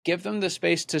Give them the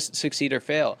space to succeed or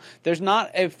fail. There's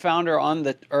not a founder on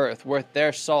the earth worth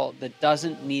their salt that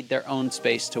doesn't need their own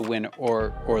space to win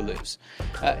or lose.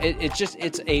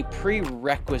 It's a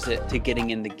prerequisite to getting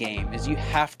in the game, is you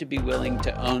have to be willing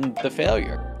to own the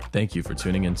failure. Thank you for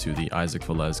tuning into the Isaac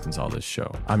Velez Gonzalez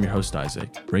Show. I'm your host,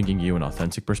 Isaac, bringing you an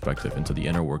authentic perspective into the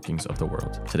inner workings of the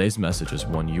world. Today's message is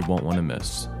one you won't want to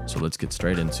miss, so let's get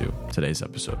straight into today's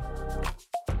episode.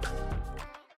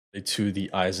 To the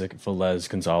Isaac Velez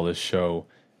Gonzalez Show.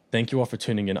 Thank you all for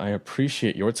tuning in. I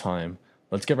appreciate your time.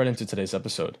 Let's get right into today's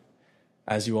episode.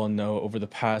 As you all know, over the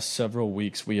past several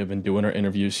weeks, we have been doing our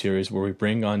interview series where we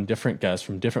bring on different guests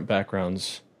from different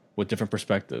backgrounds with different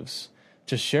perspectives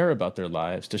to share about their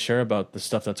lives, to share about the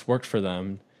stuff that's worked for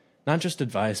them, not just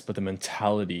advice, but the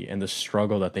mentality and the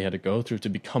struggle that they had to go through to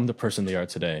become the person they are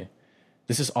today.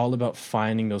 This is all about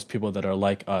finding those people that are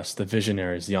like us, the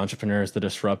visionaries, the entrepreneurs, the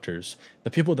disruptors,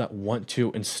 the people that want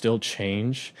to instill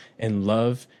change and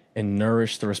love and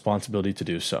nourish the responsibility to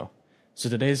do so. So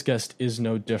today's guest is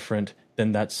no different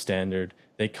than that standard.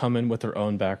 They come in with their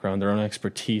own background, their own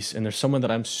expertise, and there's someone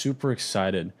that I'm super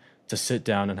excited to sit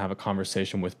down and have a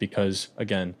conversation with because,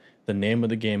 again, the name of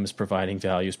the game is providing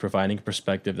values, providing a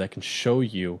perspective that can show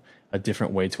you a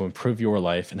different way to improve your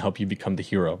life and help you become the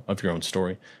hero of your own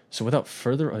story. So without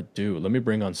further ado, let me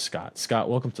bring on Scott. Scott,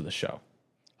 welcome to the show.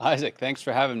 Isaac, thanks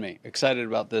for having me. Excited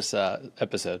about this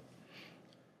episode.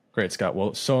 Great, Scott.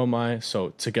 Well, so am I.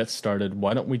 So to get started,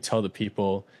 why don't we tell the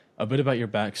people a bit about your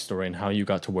backstory and how you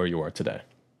got to where you are today?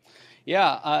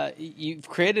 Yeah, you've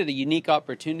created a unique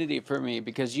opportunity for me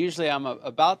because usually I'm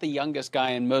about the youngest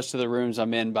guy in most of the rooms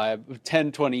I'm in by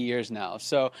 10, 20 years now.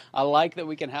 So I like that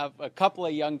we can have a couple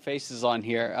of young faces on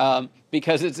here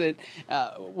because it's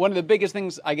one of the biggest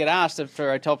things I get asked after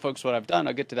I tell folks what I've done,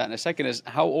 I'll get to that in a second, is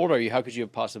how old are you? How could you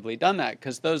have possibly done that?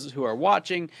 Because those who are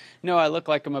watching know I look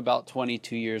like I'm about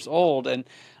 22 years old. And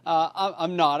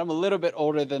I'm not. I'm a little bit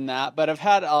older than that, but I've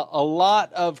had a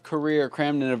lot of career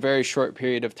crammed in a very short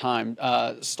period of time.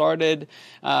 Started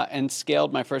and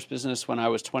scaled my first business when I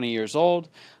was 20 years old.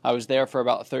 I was there for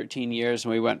about 13 years,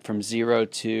 and we went from zero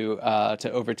to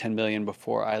over 10 million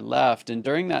before I left. And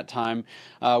during that time,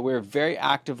 we were very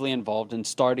actively involved in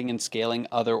starting and scaling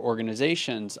other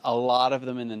organizations, a lot of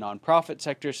them in the nonprofit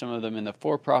sector, some of them in the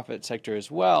for-profit sector as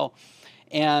well.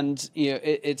 And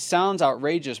it sounds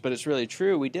outrageous, but it's really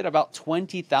true. We did about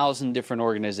 20,000 different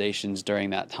organizations during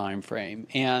that time frame.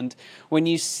 And when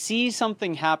you see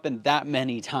something happen that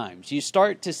many times, you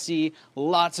start to see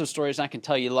lots of stories. And I can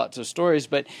tell you lots of stories,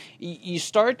 but you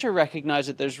start to recognize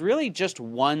that there's really just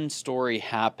one story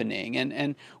happening.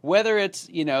 And whether it's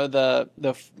the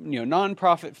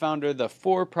nonprofit founder, the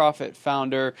for-profit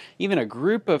founder, even a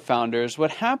group of founders,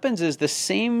 what happens is the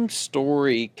same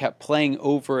story kept playing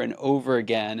over and over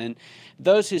again. And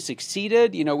those who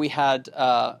succeeded, we had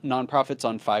nonprofits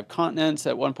on 5 continents.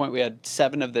 At one point, we had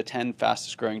 7 of the 10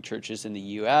 fastest growing churches in the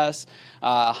U.S.,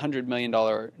 $100 million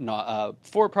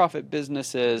for-profit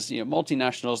businesses,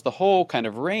 multinationals, the whole kind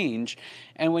of range.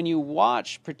 And when you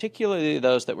watch, particularly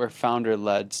those that were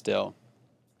founder-led still,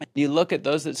 you look at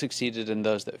those that succeeded and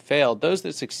those that failed. Those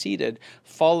that succeeded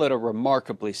followed a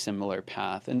remarkably similar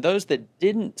path. And those that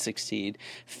didn't succeed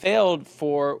failed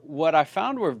for what I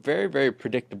found were very, very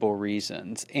predictable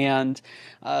reasons. And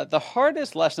the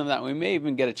hardest lesson of that, and we may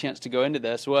even get a chance to go into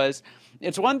this, was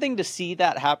it's one thing to see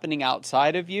that happening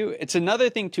outside of you. It's another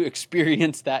thing to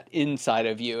experience that inside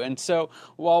of you. And so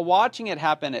while watching it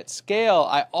happen at scale,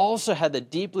 I also had the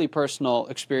deeply personal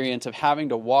experience of having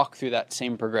to walk through that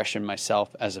same progression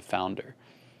myself as a founder.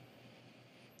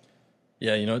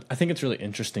 Yeah, I think it's really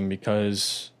interesting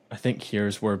because I think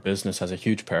here's where business has a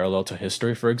huge parallel to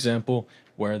history, for example,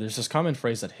 where there's this common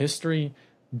phrase that history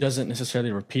doesn't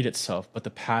necessarily repeat itself, but the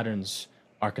patterns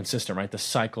are consistent, right? The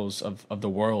cycles of the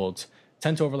world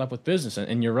tend to overlap with business.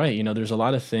 And you're right, there's a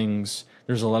lot of things,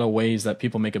 there's a lot of ways that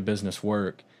people make a business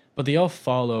work, but they all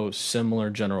follow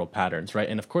similar general patterns, right?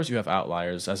 And of course you have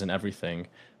outliers, as in everything,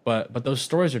 but those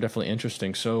stories are definitely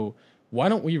interesting. So why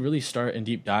don't we really start and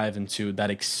deep dive into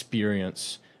that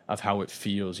experience of how it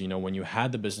feels, when you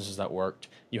had the businesses that worked,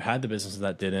 you had the businesses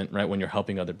that didn't, right? When you're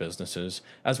helping other businesses,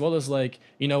 as well as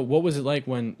what was it like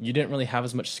when you didn't really have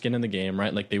as much skin in the game,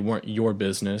 right? Like they weren't your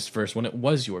business versus when it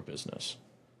was your business.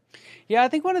 Yeah, I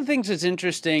think one of the things that's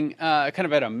interesting, kind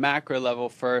of at a macro level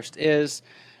first, is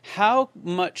how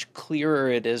much clearer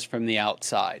it is from the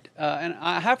outside. And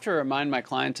I have to remind my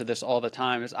clients of this all the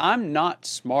time, is I'm not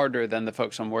smarter than the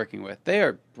folks I'm working with. They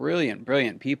are brilliant,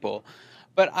 brilliant people.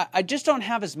 but I just don't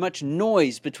have as much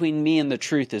noise between me and the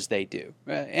truth as they do.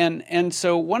 And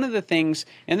so one of the things,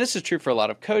 and this is true for a lot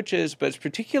of coaches, but it's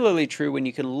particularly true when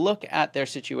you can look at their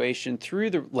situation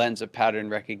through the lens of pattern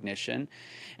recognition,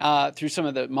 through some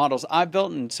of the models I've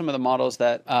built and some of the models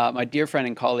that my dear friend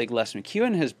and colleague Les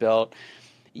McEwen has built.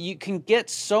 You can get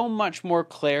so much more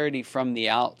clarity from the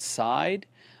outside,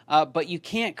 but you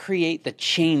can't create the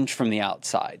change from the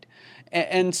outside.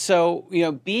 And so,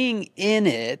 being in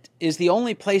it is the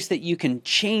only place that you can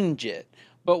change it.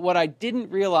 But what I didn't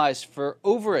realize for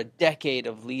over a decade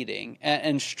of leading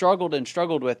and struggled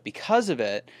with because of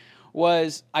it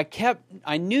was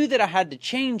I knew that I had to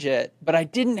change it, but I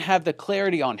didn't have the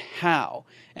clarity on how.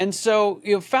 And so,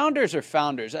 founders are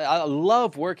founders. I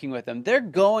love working with them. They're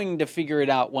going to figure it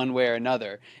out one way or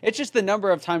another. It's just the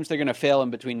number of times they're going to fail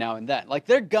in between now and then. Like,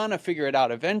 they're going to figure it out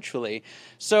eventually.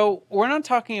 So we're not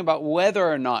talking about whether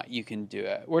or not you can do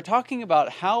it. We're talking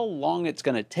about how long it's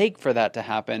going to take for that to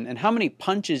happen and how many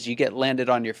punches you get landed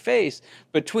on your face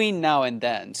between now and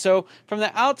then. So from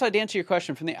the outside, to answer your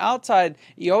question, from the outside,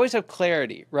 you always have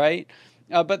clarity, right?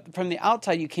 But from the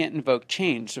outside, you can't invoke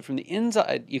change. So from the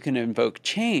inside, you can invoke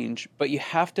change, but you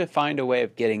have to find a way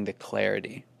of getting the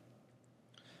clarity.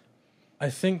 I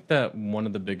think that one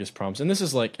of the biggest problems, and this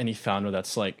is like any founder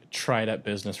that's like tried at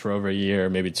business for over a year,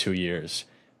 maybe 2 years.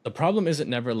 The problem isn't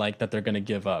never like that they're going to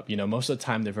give up. Most of the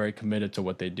time they're very committed to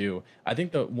what they do. I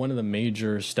think that one of the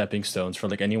major stepping stones for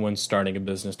like anyone starting a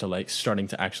business to like starting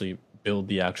to actually build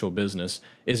the actual business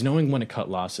is knowing when to cut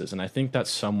losses. And I think that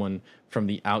someone from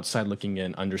the outside looking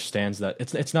in understands that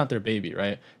it's not their baby,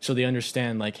 right? So they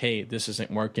understand like, hey, this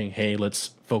isn't working. Hey,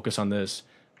 let's focus on this.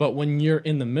 But when you're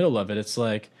in the middle of it, it's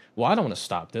like, well, I don't want to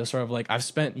stop this. Or I've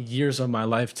spent years of my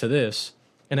life to this.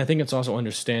 And I think it's also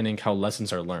understanding how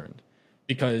lessons are learned.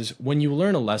 Because when you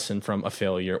learn a lesson from a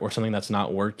failure or something that's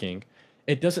not working,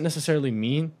 it doesn't necessarily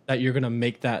mean that you're going to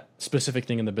make that specific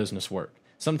thing in the business work.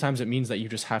 Sometimes it means that you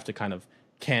just have to kind of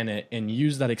can it and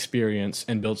use that experience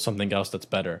and build something else that's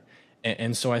better.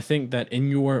 And so I think that in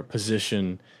your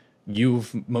position,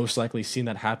 you've most likely seen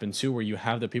that happen too, where you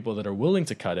have the people that are willing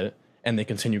to cut it and they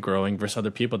continue growing versus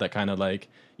other people that kind of like,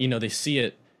 they see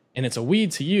it and it's a weed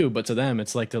to you, but to them,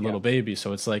 it's like their little baby.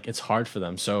 So it's like, it's hard for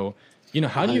them. So,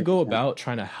 how do you go about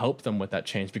trying to help them with that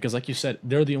change? Because like you said,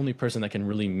 they're the only person that can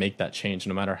really make that change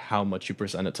no matter how much you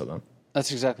present it to them.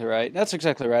 That's exactly right.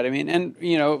 I mean,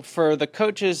 and, for the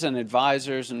coaches and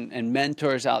advisors and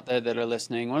mentors out there that are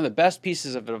listening, one of the best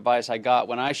pieces of advice I got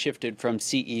when I shifted from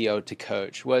CEO to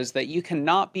coach was that you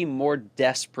cannot be more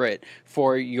desperate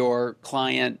for your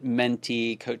client,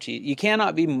 mentee, coachee. You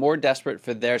cannot be more desperate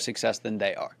for their success than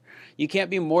they are. You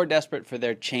can't be more desperate for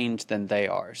their change than they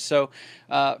are. So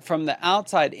from the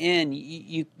outside in,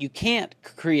 you can't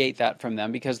create that from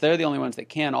them because they're the only ones that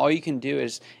can. All you can do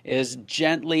is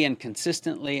gently and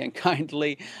consistently and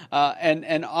kindly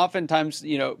and oftentimes,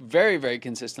 very, very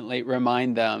consistently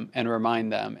remind them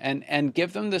and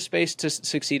give them the space to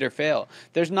succeed or fail.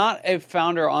 There's not a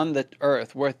founder on the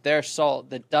earth worth their salt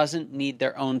that doesn't need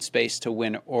their own space to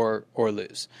win or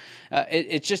lose.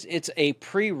 It's a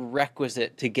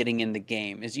prerequisite to getting in the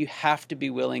game is you have to be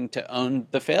willing to own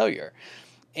the failure.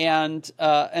 And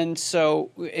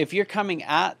so if you're coming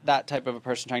at that type of a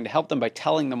person trying to help them by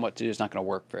telling them what to do, it's not going to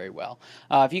work very well.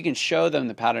 If you can show them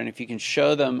the pattern, if you can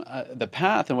show them the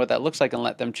path and what that looks like and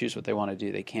let them choose what they want to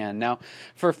do, they can. Now,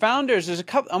 for founders, there's a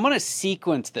couple. I'm going to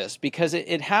sequence this because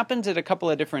it happens at a couple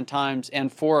of different times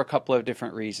and for a couple of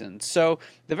different reasons. So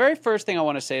the very first thing I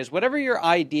want to say is whatever your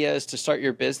idea is to start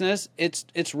your business,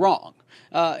 it's wrong.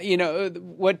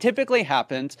 What typically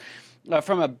happens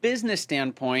from a business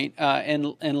standpoint,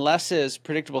 in Les's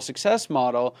predictable success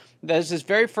model, there's this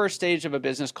very first stage of a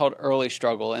business called early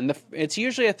struggle. And it's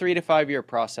usually a 3 to 5 year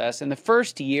process. And the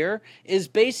first year is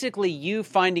basically you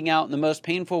finding out in the most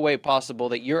painful way possible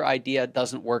that your idea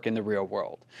doesn't work in the real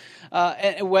world.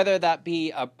 And whether that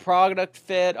be a product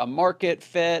fit, a market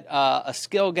fit, a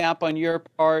skill gap on your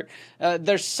part,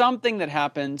 there's something that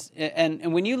happens.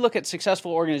 And when you look at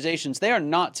successful organizations, they are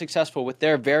not successful with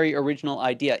their very original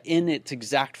idea in its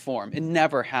exact form. It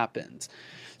never happens.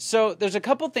 So there's a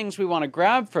couple things we want to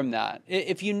grab from that.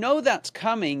 If you know that's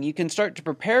coming, you can start to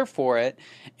prepare for it.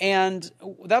 And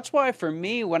that's why for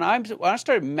me, when I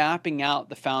started mapping out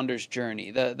the founder's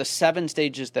journey, the 7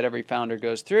 stages that every founder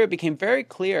goes through, it became very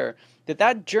clear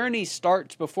that journey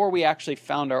starts before we actually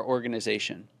found our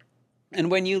organization. And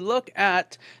when you look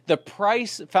at the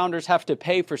price founders have to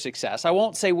pay for success, I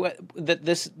won't say that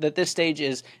this stage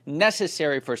is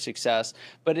necessary for success,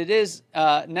 but it is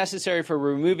necessary for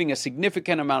removing a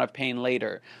significant amount of pain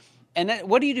later. And then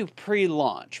what do you do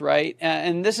pre-launch, right?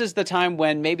 And this is the time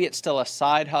when maybe it's still a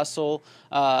side hustle.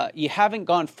 You haven't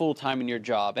gone full-time in your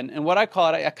job. And what I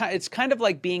call it, it's kind of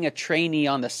like being a trainee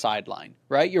on the sideline,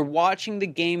 right? You're watching the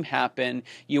game happen.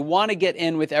 You want to get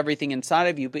in with everything inside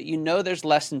of you, but you know there's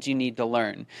lessons you need to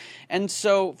learn. And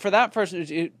so for that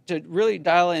person to really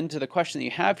dial into the question that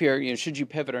you have here, should you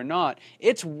pivot or not?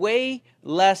 It's way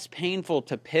less painful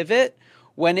to pivot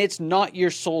when it's not your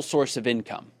sole source of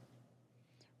income.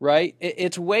 Right?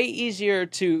 It's way easier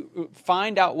to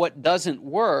find out what doesn't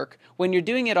work when you're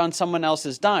doing it on someone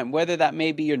else's dime, whether that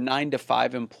may be your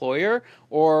 9-to-5 employer,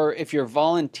 or if you're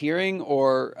volunteering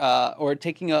or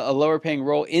taking a lower paying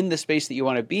role in the space that you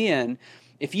want to be in.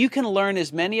 If you can learn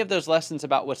as many of those lessons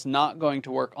about what's not going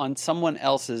to work on someone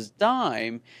else's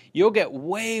dime, you'll get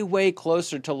way, way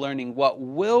closer to learning what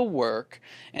will work.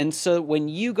 And so when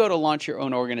you go to launch your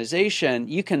own organization,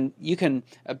 you can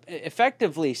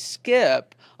effectively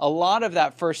skip a lot of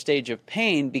that first stage of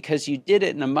pain because you did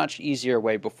it in a much easier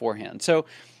way beforehand. So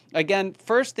again,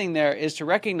 first thing there is to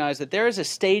recognize that there is a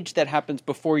stage that happens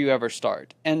before you ever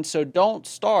start. And so don't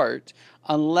start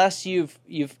unless you've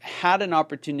had an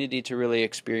opportunity to really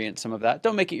experience some of that.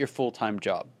 Don't make it your full-time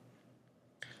job.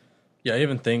 Yeah, I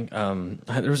even think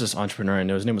there was this entrepreneur I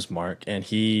know. His name was Mark, and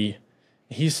he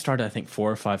started, I think,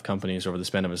 4 or 5 companies over the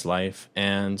span of his life.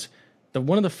 And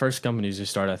one of the first companies he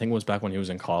started, I think, was back when he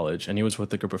was in college, and he was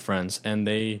with a group of friends, and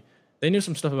they knew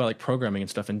some stuff about like programming and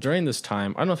stuff. And during this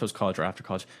time, I don't know if it was college or after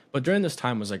college, but during this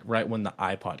time was like right when the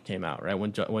iPod came out, right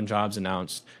when Jobs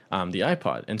announced the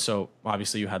iPod. And so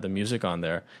obviously you had the music on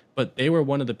there, but they were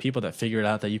one of the people that figured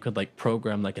out that you could like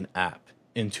program like an app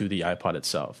into the iPod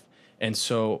itself. And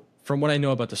so from what I know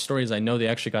about the stories, I know they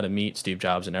actually got to meet Steve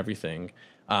Jobs and everything.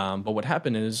 But what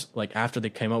happened is, like, after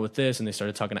they came out with this and they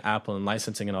started talking to Apple and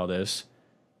licensing and all this,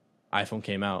 iPhone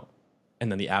came out,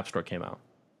 and then the App Store came out.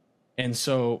 And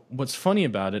so what's funny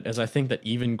about it is I think that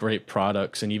even great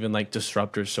products and even like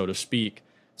disruptors, so to speak,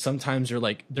 sometimes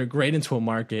they're great into a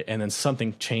market and then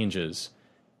something changes,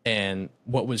 and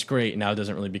what was great now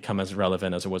doesn't really become as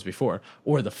relevant as it was before.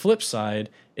 Or the flip side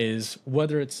is,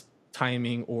 whether it's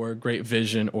timing or great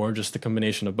vision or just the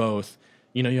combination of both,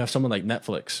 you have someone like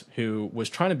Netflix who was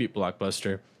trying to beat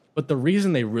Blockbuster, but the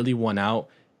reason they really won out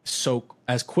so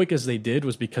as quick as they did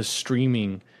was because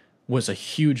streaming was a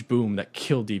huge boom that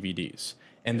killed DVDs,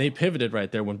 and they pivoted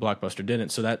right there when Blockbuster didn't.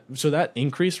 So that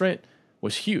increase rate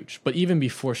was huge. But even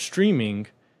before streaming,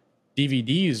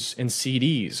 DVDs and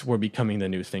CDs were becoming the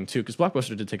new thing too, because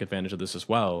Blockbuster did take advantage of this as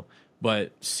well.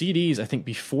 But CDs, I think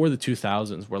before the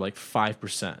 2000s, were like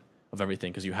 5% of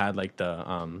everything, because you had like the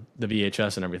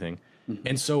VHS and everything. Mm-hmm.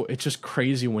 And so it's just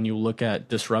crazy when you look at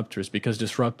disruptors, because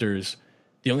disruptors,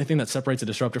 the only thing that separates a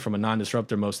disruptor from a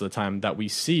non-disruptor most of the time that we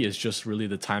see is just really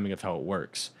the timing of how it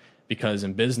works. Because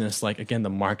in business, like, again, the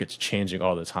market's changing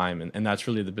all the time. And that's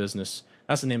really the business.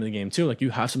 That's the name of the game too. Like, you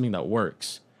have something that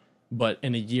works, but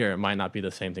in a year, it might not be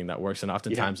the same thing that works. And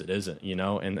oftentimes it isn't,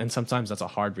 and sometimes that's a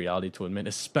hard reality to admit,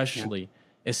 especially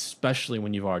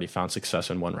when you've already found success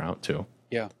in one route too.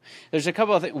 Yeah. There's a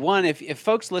couple of things. One, if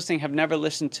folks listening have never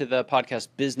listened to the podcast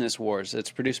Business Wars, it's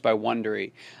produced by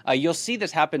Wondery, you'll see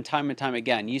this happen time and time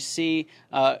again. You see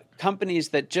companies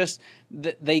that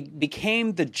they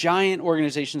became the giant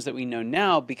organizations that we know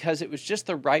now because it was just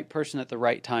the right person at the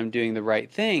right time doing the right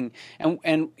thing.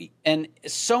 And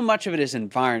so much of it is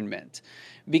environment.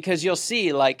 Because you'll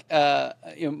see multiple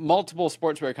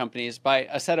sportswear companies by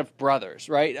a set of brothers,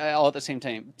 right? All at the same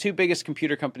time. 2 biggest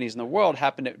computer companies in the world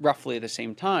happened at roughly the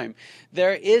same time.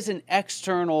 There is an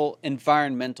external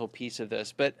environmental piece of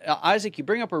this. But Isaac, you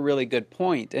bring up a really good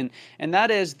point. And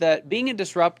that is that being a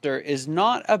disruptor is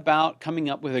not about coming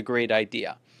up with a great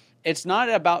idea. It's not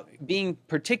about being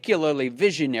particularly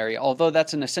visionary, although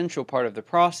that's an essential part of the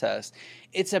process.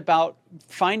 It's about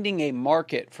finding a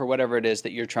market for whatever it is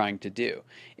that you're trying to do.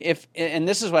 And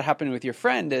this is what happened with your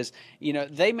friend is,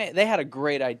 they had a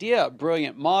great idea, a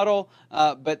brilliant model,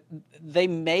 but they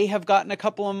may have gotten a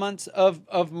couple of months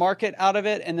of market out of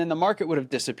it, and then the market would have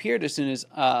disappeared as soon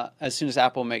as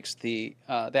Apple makes the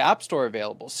App Store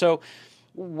available. So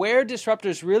where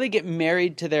disruptors really get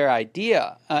married to their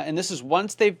idea, and this is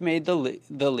once they've made the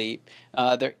leap,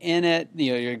 they're in it,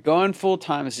 you're going full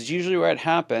time, this is usually where it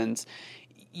happens.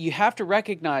 You have to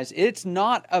recognize it's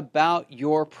not about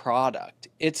your product.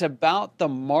 It's about the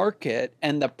market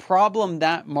and the problem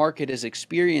that market is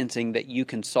experiencing that you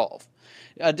can solve.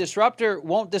 A disruptor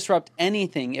won't disrupt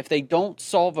anything if they don't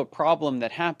solve a problem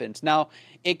that happens. Now,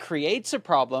 it creates a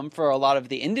problem for a lot of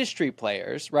the industry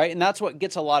players, right? And that's what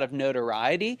gets a lot of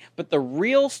notoriety. But the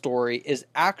real story is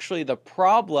actually the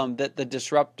problem that the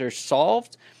disruptor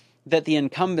solved that the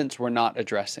incumbents were not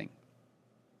addressing.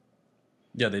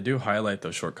 Yeah, they do highlight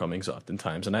those shortcomings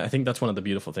oftentimes. And I think that's one of the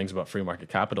beautiful things about free market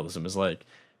capitalism is like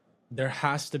there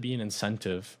has to be an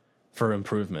incentive for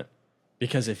improvement.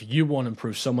 Because if you won't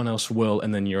improve, someone else will,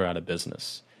 and then you're out of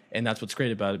business. And that's what's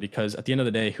great about it because at the end of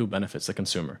the day, who benefits? The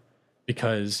consumer.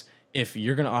 Because if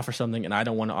you're going to offer something and I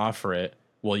don't want to offer it,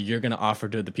 well, you're going to offer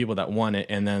to the people that want it,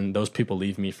 and then those people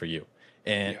leave me for you.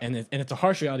 And it's a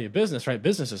harsh reality of business, right?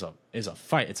 Business is a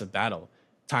fight, it's a battle,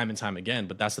 time and time again.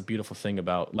 But that's the beautiful thing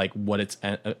about like what it's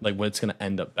going to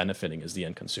end up benefiting is the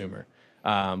end consumer.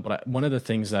 One of the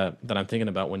things that I'm thinking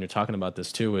about when you're talking about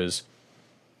this too is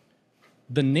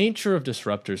the nature of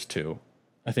disruptors too.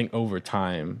 I think over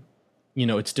time,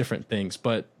 it's different things,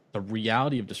 but the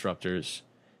reality of disruptors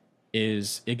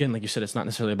is, again, like you said, it's not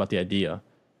necessarily about the idea.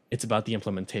 It's about the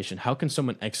implementation. How can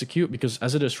someone execute? Because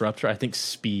as a disruptor, I think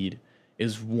speed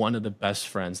is one of the best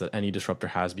friends that any disruptor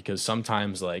has, because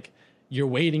sometimes like you're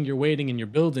waiting and you're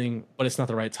building, but it's not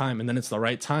the right time. And then it's the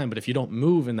right time. But if you don't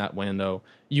move in that window,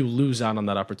 you lose out on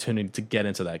that opportunity to get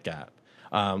into that gap.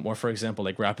 Or for example,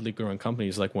 like rapidly growing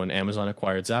companies, like when Amazon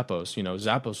acquired Zappos,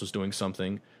 Zappos was doing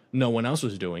something no one else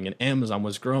was doing and Amazon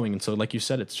was growing. And so like you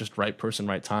said, it's just right person,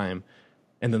 right time,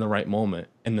 and then the right moment.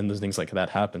 And then those things like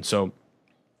that happen. So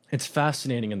it's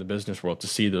fascinating in the business world to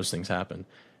see those things happen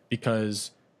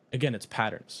because again, it's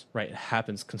patterns, right? It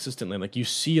happens consistently. Like you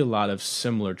see a lot of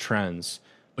similar trends,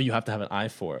 but you have to have an eye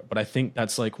for it. But I think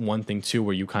that's like one thing too,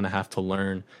 where you kind of have to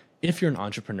learn if you're an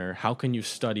entrepreneur, how can you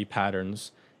study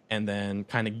patterns and then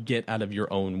kind of get out of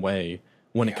your own way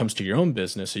when it comes to your own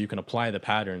business so you can apply the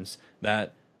patterns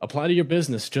that apply to your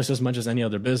business just as much as any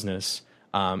other business,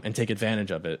 and take advantage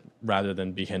of it rather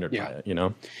than be hindered by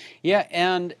it. Yeah,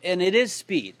 and it is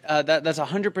speed. That's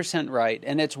 100% right,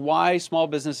 and it's why small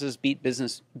businesses beat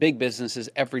big businesses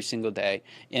every single day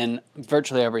in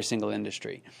virtually every single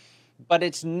industry. But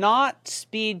it's not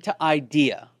speed to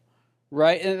idea,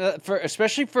 right?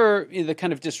 Especially for the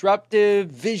kind of disruptive,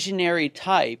 visionary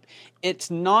type,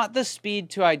 it's not the speed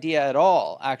to idea at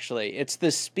all. Actually, it's the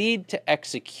speed to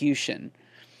execution.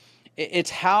 It's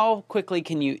how quickly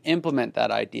can you implement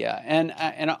that idea, and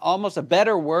almost a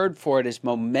better word for it is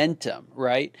momentum,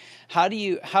 right? How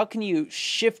can you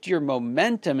shift your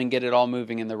momentum and get it all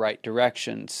moving in the right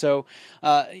direction? So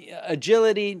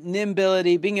agility,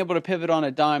 nimbility, being able to pivot on a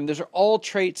dime, those are all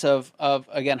traits of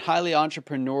again highly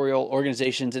entrepreneurial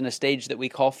organizations in a stage that we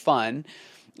call fun.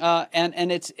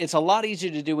 And it's a lot easier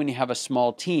to do when you have a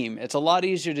small team. It's a lot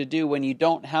easier to do when you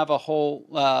don't have a whole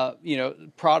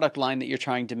product line that you're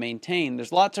trying to maintain.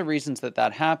 There's lots of reasons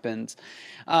that happens,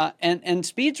 and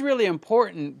speed's really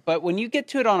important. But when you get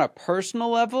to it on a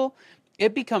personal level,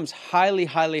 it becomes highly,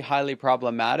 highly, highly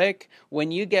problematic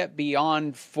when you get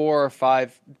beyond 4 or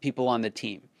 5 people on the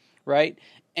team, right?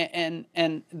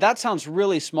 And that sounds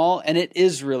really small, and it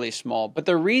is really small. But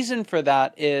the reason for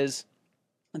that is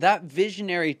that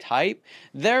visionary type,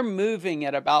 they're moving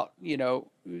at about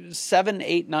 7,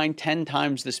 8, 9, 10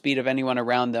 times the speed of anyone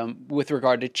around them with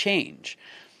regard to change.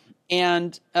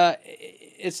 And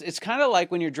it's kind of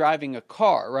like when you're driving a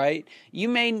car, right? You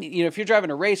may, if you're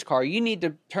driving a race car, you need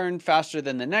to turn faster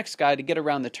than the next guy to get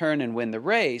around the turn and win the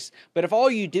race. But if all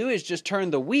you do is just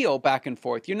turn the wheel back and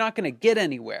forth, you're not going to get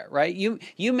anywhere, right? You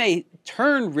may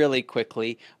turn really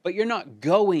quickly, but you're not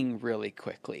going really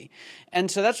quickly.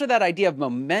 And so that's where that idea of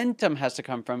momentum has to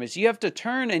come from, is you have to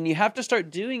turn and you have to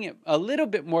start doing it a little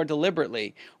bit more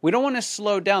deliberately. We don't want to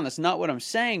slow down. That's not what I'm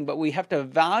saying, but we have to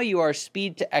value our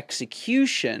speed to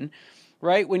execution.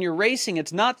 Right? When you're racing,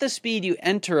 it's not the speed you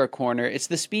enter a corner, it's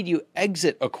the speed you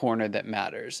exit a corner that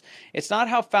matters. It's not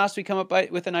how fast we come up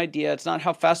with an idea, it's not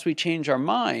how fast we change our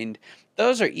mind.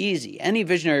 Those are easy. Any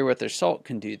visionary worth their salt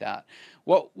can do that.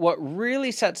 What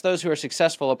really sets those who are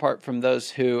successful apart from those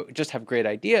who just have great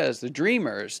ideas, the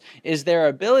dreamers, is their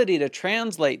ability to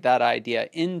translate that idea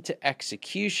into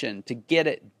execution, to get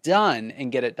it done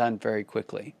and get it done very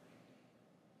quickly.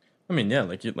 I mean, yeah,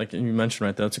 like you mentioned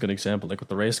right there, that's a good example. Like with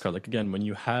the race car, like again, when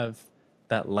you have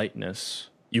that lightness,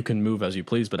 you can move as you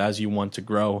please. But as you want to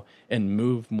grow and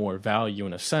move more value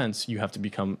in a sense, you have to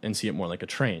become and see it more like a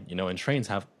train. And trains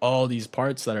have all these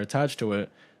parts that are attached to it,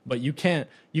 but you can't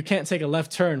take a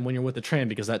left turn when you're with the train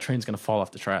because that train's going to fall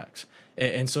off the tracks.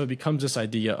 And so it becomes this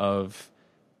idea of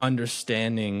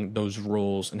understanding those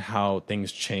rules and how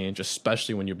things change,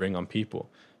 especially when you bring on people.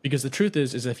 Because the truth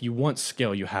is if you want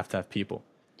scale, you have to have people.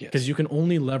 Because you can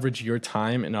only leverage your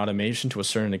time and automation to a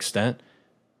certain extent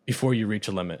before you reach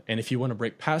a limit. And if you want to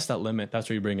break past that limit, that's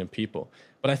where you bring in people.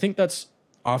 But I think that's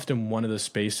often one of the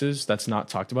spaces that's not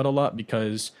talked about a lot,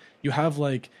 because you have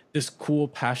like this cool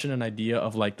passion and idea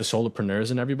of like the solopreneurs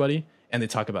and everybody, and they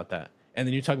talk about that. And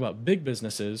then you talk about big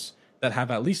businesses that have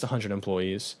at least 100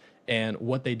 employees, and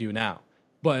what they do now.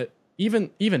 But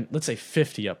even let's say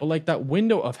 50 up, but like that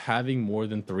window of having more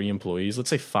than 3 employees,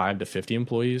 let's say 5 to 50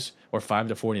 employees or 5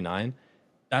 to 49,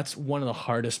 that's one of the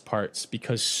hardest parts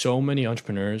because so many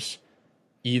entrepreneurs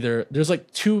either there's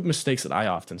like two mistakes that I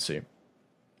often see.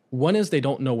 One is they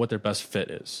don't know what their best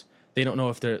fit is. They don't know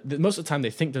if they're most of the time they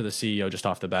think they're the CEO just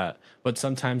off the bat, but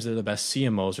sometimes they're the best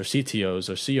CMOs or CTOs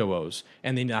or COOs,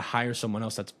 and they need to hire someone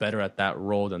else that's better at that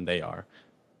role than they are.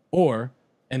 Or,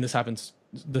 and this happens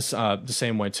the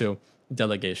same way too,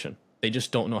 delegation. They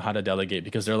just don't know how to delegate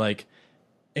because they're like,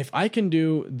 if I can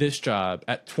do this job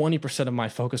at 20% of my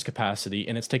focus capacity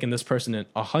and it's taken this person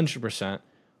at 100%,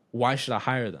 why should I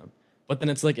hire them? But then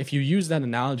it's like, if you use that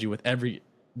analogy with every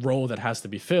role that has to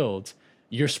be filled,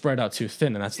 you're spread out too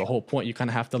thin. And that's the whole point. You kind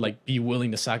of have to like be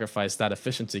willing to sacrifice that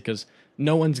efficiency because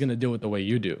no one's going to do it the way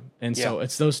you do. And so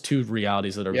it's those two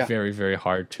realities that are very, very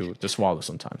hard to swallow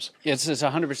sometimes. It's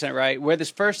 100% right. Where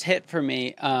this first hit for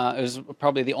me, it was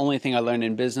probably the only thing I learned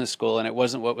in business school, and it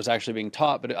wasn't what was actually being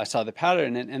taught, but I saw the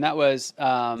pattern, and that was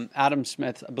Adam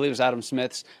Smith, I believe it was Adam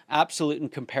Smith's absolute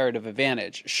and comparative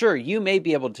advantage. Sure, you may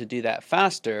be able to do that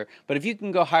faster, but if you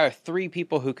can go hire 3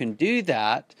 people who can do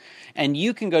that, and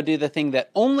you can go do the thing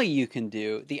that only you can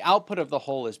do, the output of the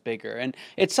whole is bigger. And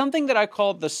it's something that I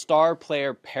call the star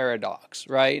player paradox,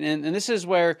 right? And this is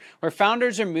where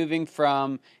founders are moving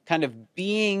from kind of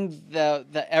being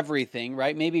the everything,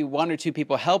 right? Maybe 1 or 2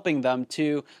 people helping them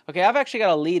to, okay, I've actually got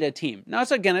to lead a team. Now,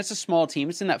 it's a small team.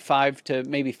 It's in that 5 to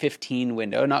maybe 15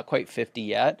 window, not quite 50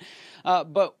 yet.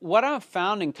 But what I've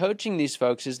found in coaching these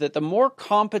folks is that the more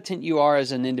competent you are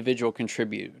as an individual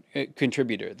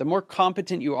contributor, the more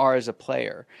competent you are as a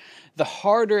player, the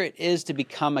harder it is to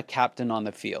become a captain on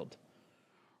the field.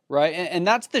 Right. And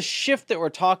that's the shift that we're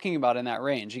talking about in that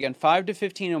range. Again, 5 to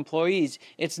 15 employees.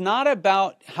 It's not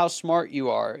about how smart you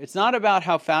are. It's not about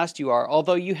how fast you are,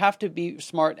 although you have to be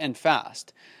smart and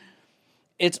fast.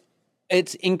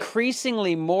 It's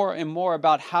increasingly more and more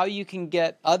about how you can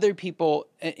get other people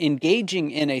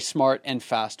engaging in a smart and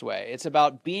fast way. It's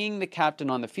about being the captain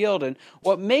on the field. And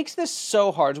what makes this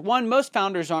so hard is, one, most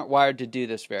founders aren't wired to do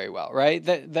this very well, right?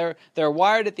 They're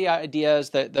wired at the ideas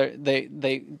that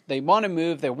they want to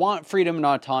move, they want freedom and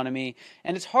autonomy,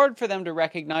 and it's hard for them to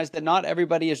recognize that not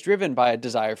everybody is driven by a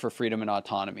desire for freedom and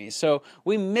autonomy. So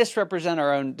we misrepresent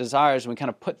our own desires and we kind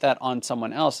of put that on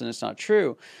someone else, and it's not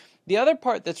true. The other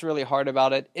part that's really hard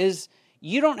about it is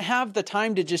you don't have the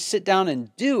time to just sit down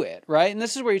and do it, right? And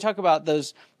this is where you talk about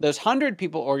those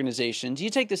 100-people organizations. You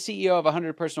take the CEO of a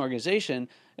 100-person organization,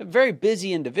 a very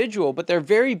busy individual, but they're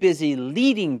very busy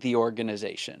leading the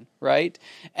organization, right?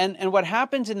 And what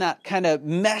happens in that kind of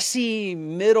messy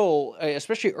middle,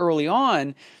 especially early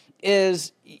on,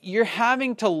 is you're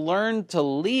having to learn to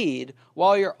lead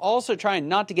while you're also trying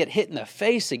not to get hit in the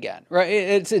face again, right?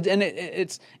 It's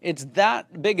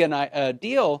that big a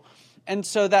deal. And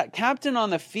so that captain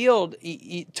on the field,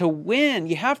 to win,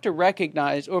 you have to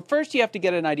recognize, or first you have to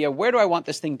get an idea, where do I want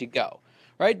this thing to go?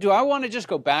 Right? Do I want to just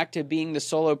go back to being the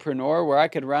solopreneur where I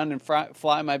could run and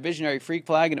fly my visionary freak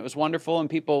flag and it was wonderful and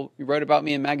people wrote about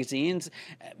me in magazines,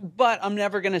 but I'm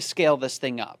never going to scale this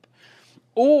thing up?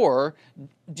 Or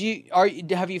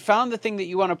have you found the thing that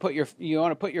you want to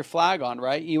put your flag on,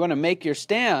 right? You want to make your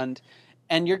stand,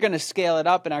 and you're going to scale it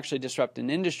up and actually disrupt an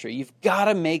industry. You've got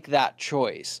to make that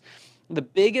choice. The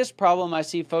biggest problem I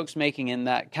see folks making in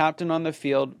that captain on the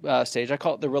field stage, I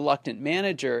call it the reluctant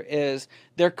manager, is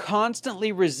they're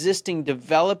constantly resisting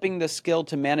developing the skill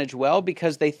to manage well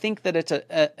because they think that it's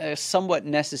a somewhat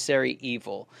necessary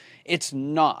evil. It's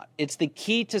not. It's the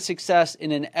key to success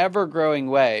in an ever-growing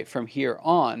way from here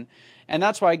on. And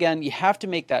that's why, again, you have to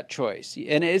make that choice.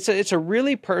 And it's a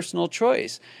really personal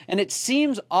choice. And it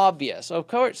seems obvious. Of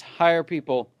course, hire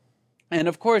people and,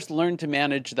 of course, learn to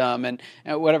manage them and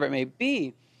whatever it may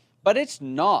be. But it's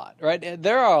not, right?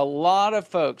 There are a lot of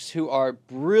folks who are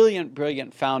brilliant,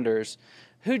 brilliant founders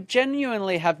who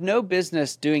genuinely have no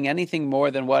business doing anything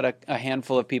more than what a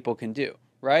handful of people can do.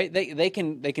 Right? They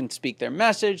can speak their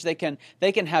message. They can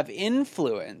have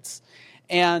influence,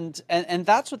 and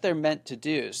that's what they're meant to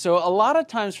do. So a lot of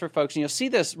times for folks, and you'll see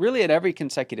this really at every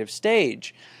consecutive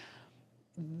stage,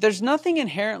 there's nothing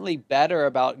inherently better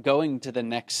about going to the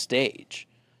next stage.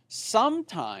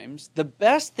 Sometimes the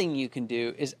best thing you can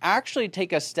do is actually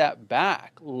take a step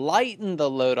back, lighten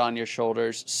the load on your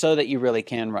shoulders so that you really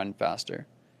can run faster.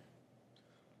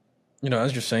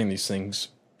 As you're saying these things,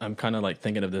 I'm kind of like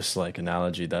thinking of this like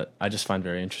analogy that I just find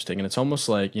very interesting. And it's almost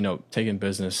like, taking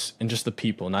business and just the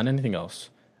people, not anything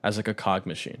else, as like a cog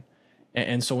machine.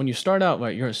 And so when you start out,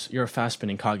 right, you're a fast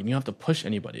spinning cog and you don't have to push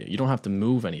anybody. You don't have to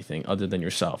move anything other than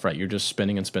yourself, right? You're just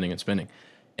spinning and spinning and spinning.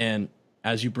 And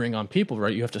as you bring on people,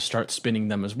 right, you have to start spinning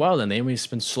them as well, and they may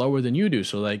spin slower than you do.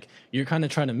 So like you're kind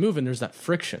of trying to move, and there's that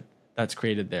friction that's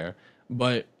created there.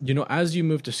 But as you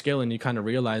move to scale and you kind of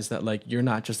realize that like you're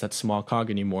not just that small cog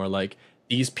anymore, like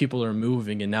these people are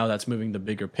moving, and now that's moving the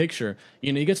bigger picture.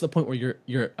 You get to the point where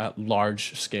you're at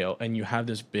large scale and you have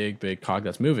this big cog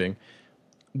that's moving.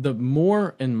 The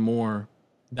more and more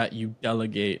that you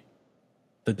delegate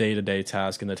the day-to-day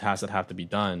task and the tasks that have to be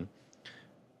done,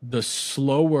 the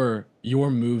slower your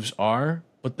moves are,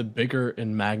 but the bigger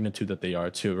in magnitude that they are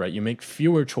too, right? You make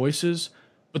fewer choices,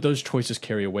 but those choices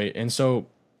carry weight. And so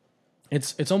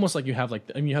it's almost like you have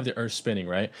you have the earth spinning,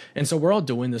 right? And so we're all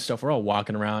doing this stuff. We're all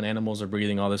walking around, animals are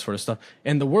breathing, all this sort of stuff.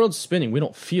 And the world's spinning. We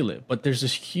don't feel it, but there's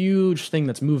this huge thing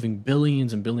that's moving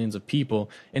billions and billions of people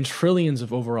and trillions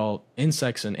of overall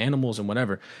insects and animals and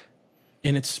whatever.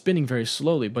 And it's spinning very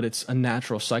slowly, but it's a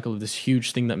natural cycle of this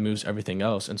huge thing that moves everything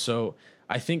else. And so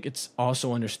I think it's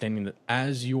also understanding that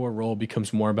as your role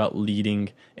becomes more about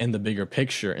leading in the bigger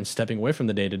picture and stepping away from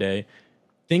the day to day,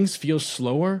 things feel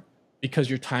slower because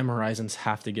your time horizons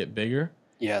have to get bigger.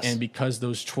 Yes. And because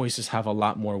those choices have a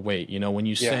lot more weight. When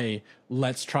you say,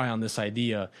 let's try on this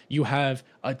idea, you have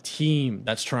a team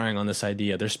that's trying on this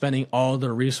idea. They're spending all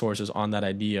their resources on that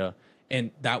idea. And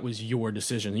that was your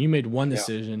decision. You made one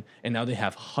decision, and now they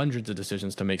have hundreds of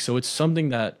decisions to make. So it's something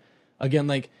that, again,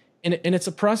 and it's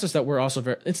a process that we're also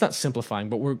it's not simplifying,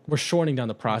 but we're shortening down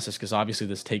the process, because obviously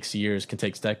this takes years, can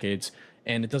take decades,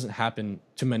 and it doesn't happen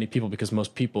to many people because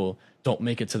most people don't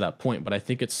make it to that point. But I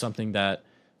think it's something that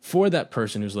for that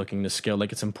person who's looking to scale,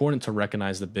 it's important to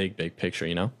recognize the big picture,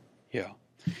 Yeah.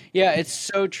 Yeah, it's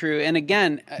so true. And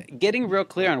again, getting real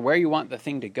clear on where you want the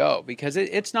thing to go, because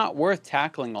it's not worth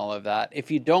tackling all of that if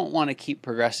you don't want to keep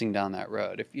progressing down that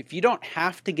road. If you don't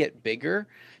have to get bigger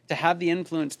to have the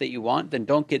influence that you want, then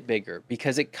don't get bigger,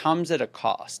 because it comes at a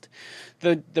cost.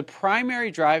 The primary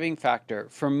driving factor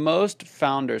for most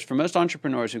founders, for most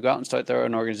entrepreneurs who go out and start their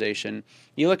own organization,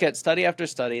 you look at study after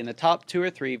study, and the top 2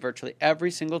 or 3 virtually every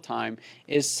single time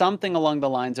is something along the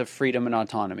lines of freedom and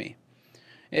autonomy.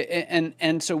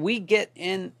 And so we get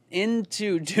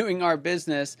into doing our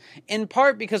business in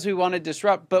part because we want to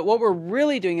disrupt, but what we're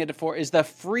really doing it for is the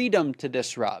freedom to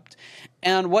disrupt.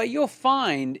 And what you'll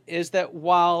find is that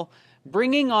while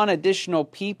bringing on additional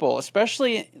people,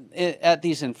 especially at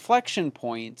these inflection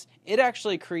points, it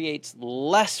actually creates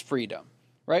less freedom,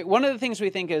 right? One of the things we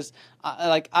think is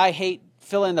I hate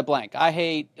fill in the blank. I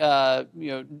hate,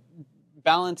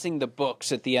 balancing the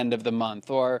books at the end of the month,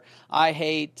 or I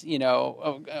hate,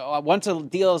 once a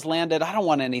deal is landed, I don't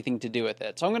want anything to do with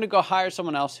it. So I'm going to go hire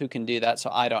someone else who can do that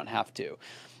so I don't have to.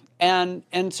 And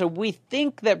so we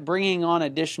think that bringing on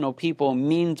additional people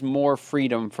means more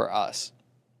freedom for us.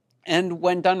 And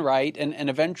when done right, and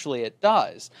eventually it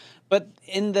does. But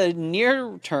in the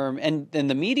near term and in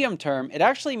the medium term, it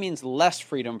actually means less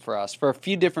freedom for us for a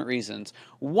few different reasons.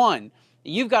 One,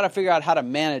 you've got to figure out how to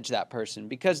manage that person,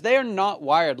 because they are not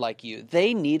wired like you.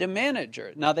 They need a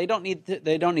manager. Now, they don't need a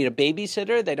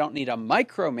babysitter. They don't need a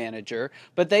micromanager,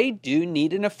 but they do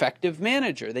need an effective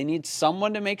manager. They need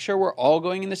someone to make sure we're all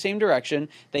going in the same direction.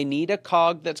 They need a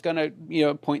cog that's going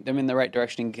to, point them in the right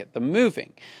direction and get them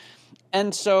moving.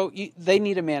 And so they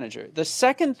need a manager. The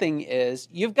second thing is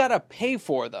you've got to pay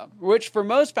for them, which for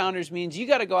most founders means you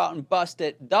got to go out and bust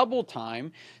it double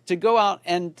time to go out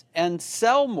and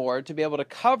sell more to be able to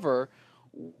cover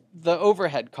the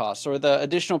overhead costs or the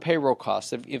additional payroll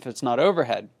costs if it's not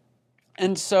overhead.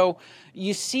 And so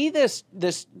you see this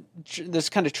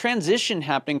kind of transition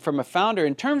happening from a founder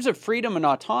in terms of freedom and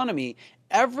autonomy.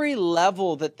 Every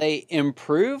level that they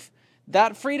improve,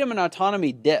 that freedom and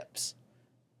autonomy dips.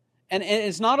 And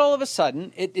it's not all of a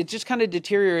sudden. It just kind of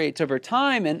deteriorates over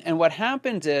time. And what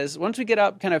happens is once we get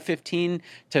up kind of 15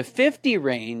 to 50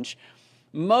 range,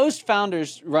 most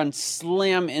founders run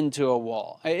slam into a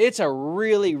wall. It's a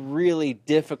really, really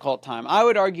difficult time. I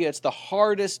would argue it's the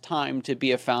hardest time to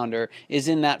be a founder is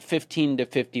in that 15 to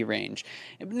 50 range.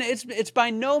 It's by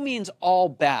no means all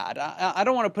bad. I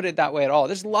don't want to put it that way at all.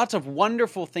 There's lots of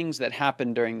wonderful things that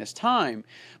happen during this time,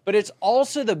 but it's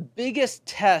also the biggest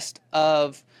test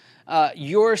of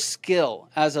your skill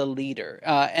as a leader.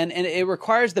 And it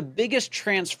requires the biggest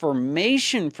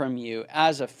transformation from you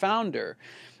as a founder.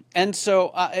 And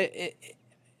so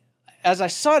as I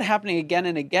saw it happening again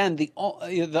and again, the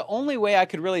only way I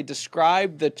could really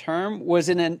describe the term was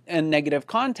in a negative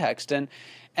context.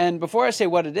 And before I say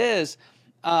what it is,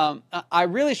 I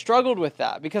really struggled with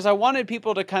that because I wanted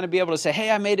people to kind of be able to say, hey,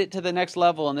 I made it to the next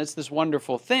level and it's this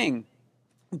wonderful thing.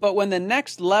 But when the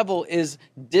next level is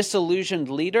disillusioned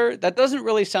leader, that doesn't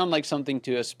really sound like something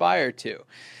to aspire to.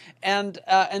 And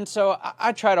so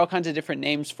I tried all kinds of different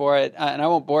names for it, and I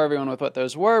won't bore everyone with what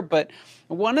those were. But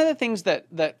one of the things that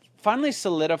finally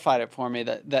solidified it for me,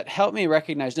 that helped me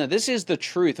recognize, no, this is the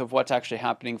truth of what's actually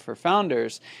happening for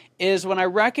founders, is when I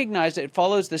recognized it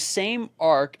follows the same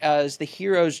arc as the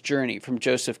hero's journey from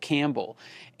Joseph Campbell.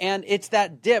 And it's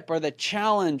that dip or the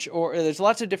challenge, or there's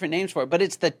lots of different names for it, but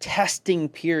it's the testing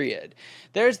period.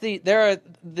 There are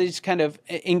these kind of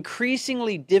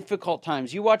increasingly difficult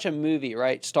times. You watch a movie,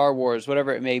 right? Star Wars,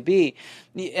 whatever it may be.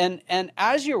 And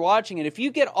as you're watching it, if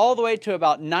you get all the way to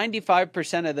about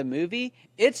 95% of the movie,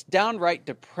 it's downright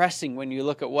depressing when you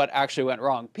look at what actually went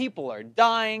wrong. People are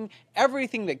dying.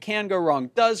 Everything that can go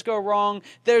wrong does go wrong.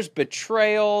 There's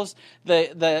betrayals.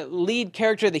 The lead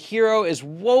character, the hero, is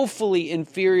woefully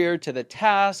inferior to the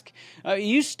task.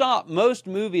 You stop most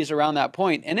movies around that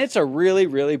point, and it's a really,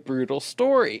 really brutal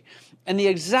story. And the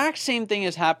exact same thing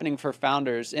is happening for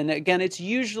founders. And again, it's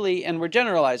usually, and we're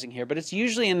generalizing here, but it's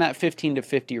usually in that 15 to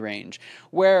 50 range,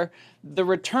 where the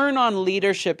return on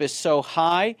leadership is so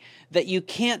high that you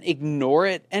can't ignore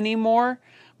it anymore.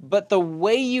 But the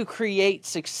way you create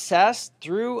success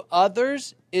through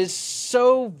others is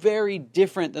so very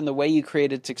different than the way you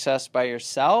created success by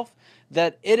yourself,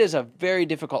 that it is a very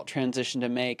difficult transition to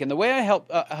make. And the way I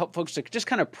help folks to just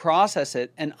kind of process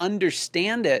it and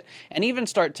understand it, and even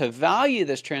start to value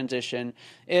this transition,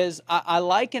 is I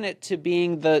liken it to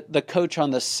being the coach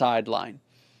on the sideline.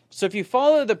 So if you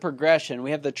follow the progression,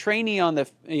 we have the trainee on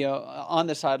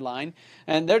the sideline,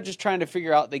 and they're just trying to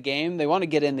figure out the game. They want to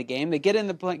get in the game. They get in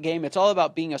the game. It's all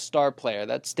about being a star player.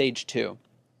 That's stage 2.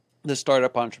 The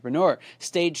startup entrepreneur.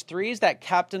 Stage 3 is that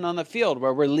captain on the field,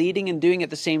 where we're leading and doing at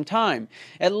the same time.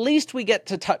 At least we get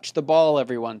to touch the ball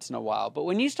every once in a while. But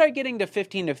when you start getting to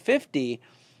 15 to 50,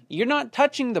 you're not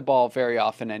touching the ball very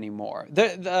often anymore.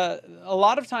 A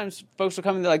lot of times folks will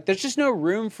come and they're like, there's just no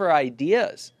room for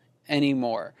ideas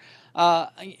anymore.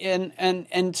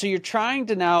 And so you're trying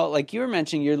to now, like you were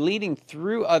mentioning, you're leading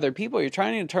through other people. You're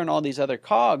trying to turn all these other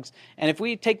cogs. And if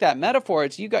we take that metaphor,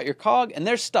 it's you got your cog and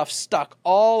there's stuff stuck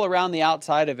all around the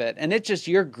outside of it. And it's just,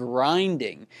 you're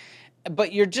grinding,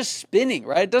 but you're just spinning,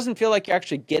 right? It doesn't feel like you're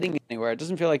actually getting anywhere. It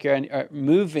doesn't feel like you're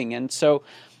moving. And so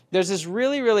there's this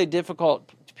really, really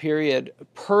difficult period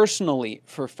personally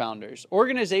for founders.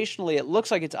 Organizationally, it looks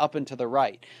like it's up and to the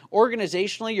right.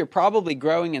 Organizationally, you're probably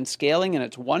growing and scaling, and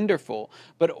it's wonderful.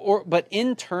 But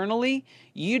internally,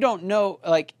 you don't know,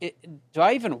 like, do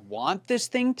I even want this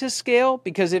thing to scale?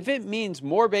 Because if it means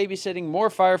more babysitting, more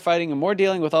firefighting, and more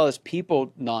dealing with all this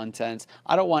people nonsense,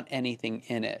 I don't want anything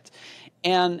in it.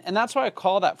 And that's why I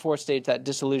call that 4th stage that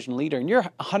disillusioned leader. And you're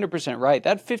 100% right.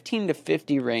 That 15 to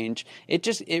 50 range,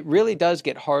 it really does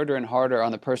get harder and harder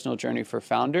on the personal journey for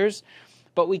founders.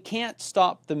 But we can't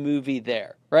stop the movie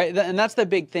there, right? And that's the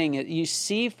big thing. You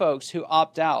see folks who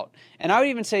opt out. And I would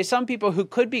even say some people who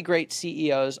could be great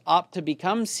CEOs opt to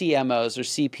become CMOs or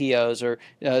CPOs or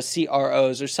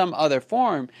CROs or some other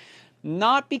form.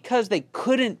 Not because they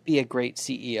couldn't be a great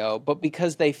CEO, but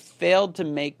because they failed to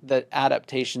make the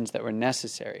adaptations that were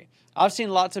necessary. I've seen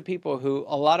lots of people who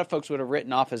a lot of folks would have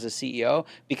written off as a CEO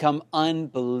become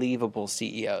unbelievable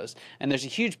CEOs. And there's a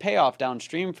huge payoff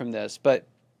downstream from this. But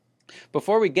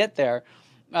before we get there,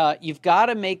 you've got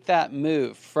to make that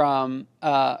move from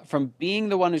being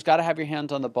the one who's got to have your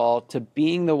hands on the ball to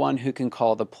being the one who can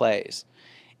call the plays.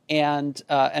 And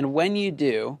when you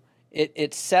do,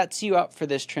 it sets you up for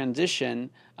this transition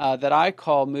that I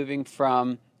call moving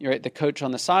from the coach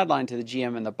on the sideline to the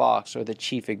GM in the box, or the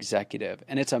chief executive.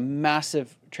 And it's a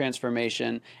massive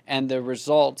transformation, and the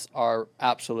results are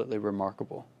absolutely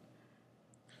remarkable.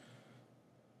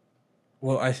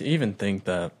 Well, I even think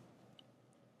that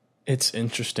it's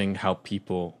interesting how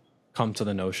people come to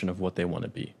the notion of what they want to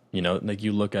be. Like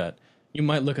you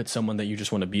might look at someone that you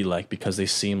just want to be like because they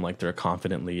seem like they're a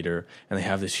confident leader and they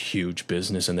have this huge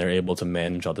business and they're able to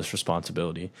manage all this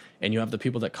responsibility. And you have the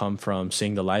people that come from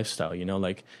seeing the lifestyle,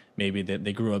 like maybe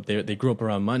they grew up there, they grew up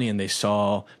around money and they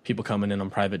saw people coming in on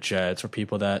private jets, or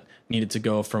people that needed to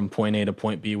go from point A to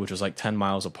point B, which was like 10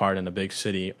 miles apart in a big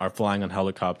city, are flying on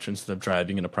helicopters instead of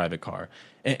driving in a private car.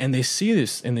 And they see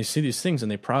this and they see these things and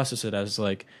they process it as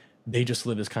like they just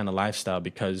live this kind of lifestyle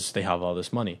because they have all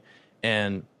this money.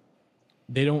 And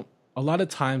they don't, a lot of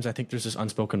times I think there's this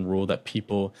unspoken rule that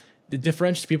the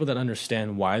differentiates people that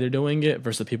understand why they're doing it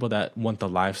versus the people that want the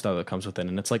lifestyle that comes with it.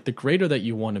 And it's like the greater that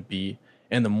you want to be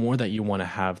and the more that you want to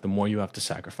have, the more you have to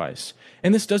sacrifice.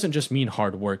 And this doesn't just mean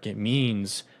hard work. It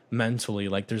means mentally,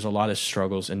 like there's a lot of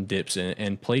struggles and dips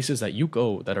and places that you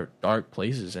go that are dark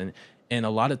places. And a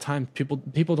lot of times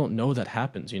people don't know that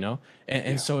happens,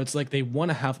 And so it's like they want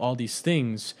to have all these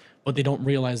things, but they don't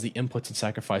realize the inputs and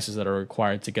sacrifices that are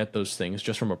required to get those things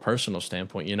just from a personal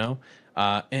standpoint, you know?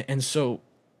 And so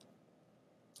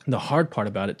the hard part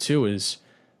about it too is,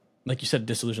 like you said,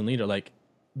 disillusioned leader, like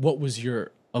what was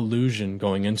your illusion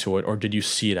going into it, or did you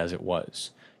see it as it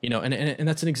was? You know, and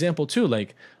that's an example too.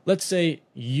 Like, let's say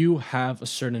you have a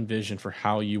certain vision for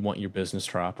how you want your business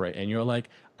to operate, and you're like,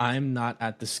 I'm not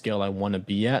at the scale I want to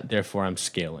be at, therefore I'm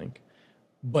scaling.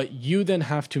 But you then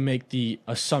have to make the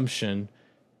assumption,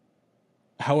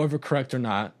 however correct or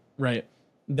not, right,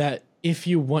 that if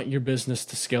you want your business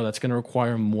to scale, that's going to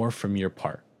require more from your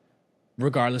part,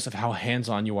 regardless of how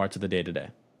hands-on you are to the day-to-day.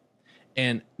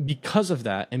 And because of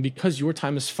that, and because your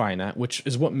time is finite, which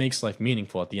is what makes life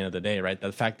meaningful at the end of the day, right?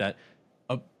 The fact that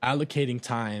allocating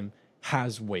time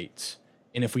has weight.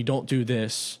 And if we don't do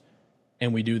this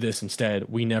and we do this instead,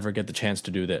 we never get the chance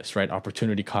to do this, right?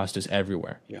 Opportunity cost is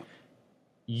everywhere. Yeah.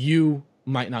 You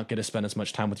might not get to spend as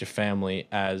much time with your family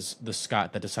as the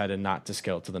Scott that decided not to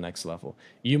scale to the next level.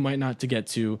 You might not to get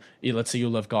to, let's say you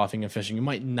love golfing and fishing, you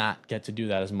might not get to do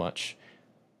that as much.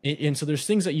 And so there's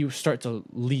things that you start to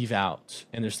leave out,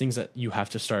 and there's things that you have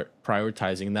to start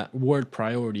prioritizing. And that word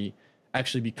priority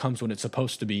actually becomes what it's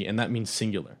supposed to be, and that means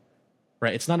singular,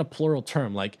 right? It's not a plural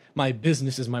term. Like, my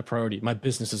business is my priority. My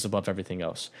business is above everything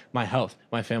else. My health,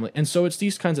 my family. And so it's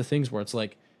these kinds of things where it's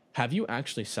like, have you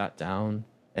actually sat down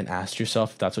and asked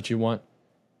yourself if that's what you want?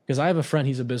 Because I have a friend,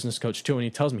 he's a business coach too, and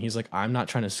he tells me, he's like, I'm not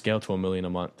trying to scale to $1 million a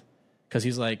month. Because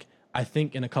he's like, I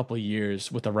think in a couple of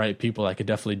years with the right people, I could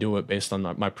definitely do it based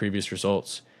on my previous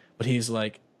results. But he's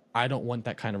like, I don't want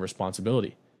that kind of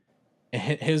responsibility. And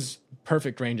his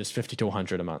perfect range is 50 to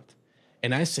 100 a month.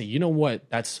 And I say, you know what?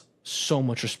 That's so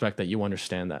much respect that you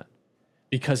understand that.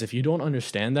 Because if you don't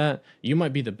understand that, you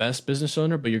might be the best business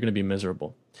owner, but you're going to be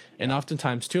miserable. Yeah. And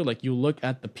oftentimes too, like, you look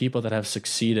at the people that have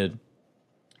succeeded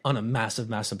on a massive,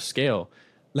 massive scale,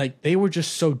 like, they were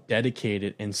just so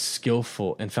dedicated and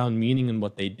skillful and found meaning in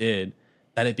what they did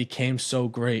that it became so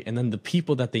great. And then the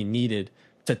people that they needed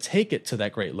to take it to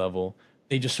that great level,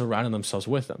 they just surrounded themselves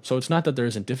with them. So it's not that there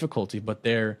isn't difficulty, but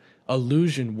their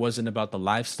illusion wasn't about the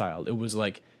lifestyle. It was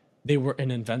like they were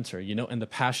an inventor, you know, and the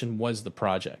passion was the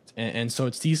project. And so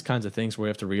it's these kinds of things where you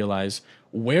have to realize,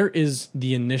 where is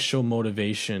the initial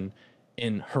motivation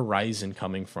in horizon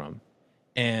coming from?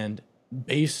 And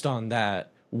based on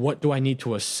that, what do I need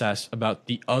to assess about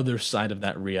the other side of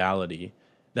that reality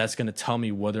that's going to tell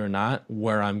me whether or not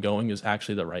where I'm going is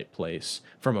actually the right place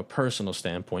from a personal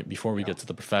standpoint before we get to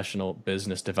the professional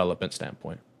business development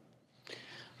standpoint?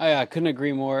 I couldn't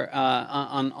agree more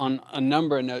on a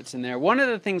number of notes in there. One of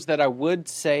the things that I would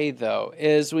say, though,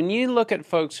 is when you look at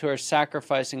folks who are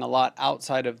sacrificing a lot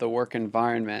outside of the work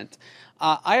environment,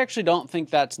 I actually don't think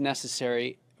that's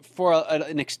necessary for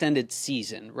an extended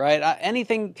season, right?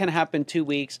 Anything can happen 2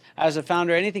 weeks. As a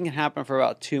founder, anything can happen for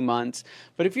about 2 months.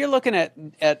 But if you're looking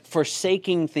at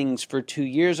forsaking things for 2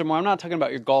 years or more, I'm not talking about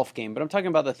your golf game, but I'm talking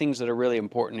about the things that are really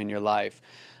important in your life.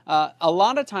 A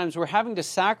lot of times we're having to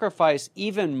sacrifice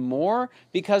even more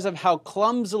because of how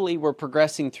clumsily we're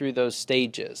progressing through those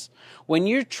stages. When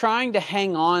you're trying to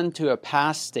hang on to a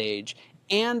past stage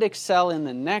and excel in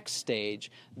the next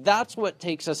stage, that's what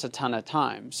takes us a ton of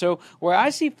time. So where I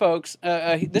see folks,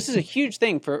 this is a huge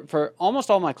thing for almost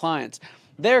all my clients,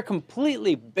 they're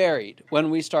completely buried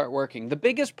when we start working. The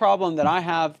biggest problem that I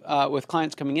have with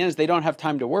clients coming in is they don't have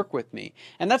time to work with me.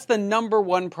 And that's the number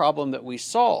one problem that we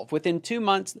solve. Within 2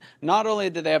 months, not only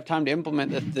do they have time to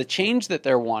implement the change that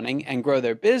they're wanting and grow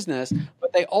their business,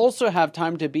 but they also have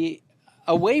time to be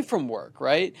away from work,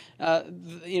 right?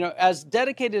 As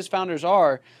dedicated as founders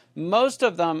are, most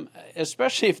of them,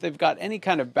 especially if they've got any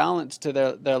kind of balance to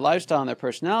their lifestyle and their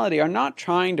personality, are not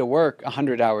trying to work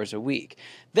 100 hours a week.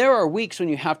 There are weeks when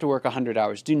you have to work 100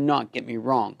 hours, do not get me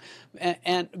wrong.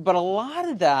 But a lot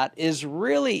of that is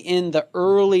really in the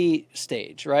early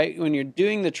stage, right? When you're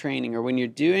doing the training or when you're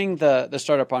doing the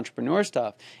startup entrepreneur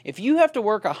stuff, if you have to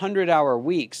work 100-hour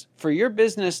weeks for your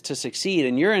business to succeed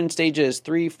and you're in stages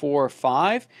 3, 4,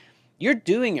 5, you're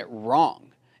doing it wrong.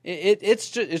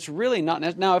 It's really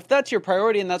not. Now, if that's your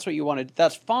priority and that's what you want to do,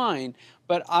 that's fine.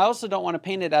 But I also don't want to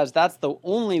paint it as that's the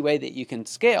only way that you can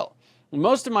scale.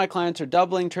 Most of my clients are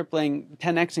doubling, tripling,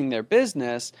 10xing their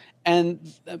business, and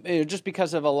just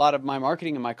because of a lot of my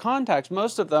marketing and my contacts,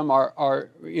 most of them are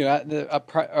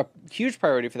a huge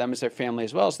priority for them is their family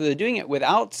as well. So they're doing it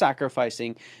without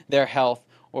sacrificing their health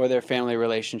or their family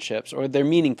relationships, or their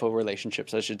meaningful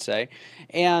relationships, I should say.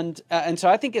 And so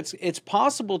I think it's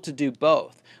possible to do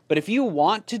both. But if you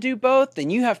want to do both, then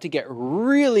you have to get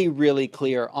really, really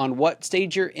clear on what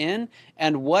stage you're in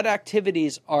and what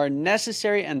activities are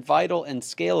necessary and vital and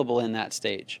scalable in that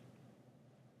stage.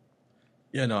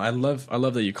 Yeah, no, I love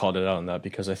that you called it out on that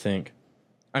because I think,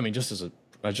 I mean, just as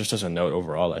a note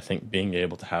overall, I think being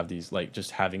able to have these, like,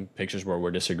 just having pictures where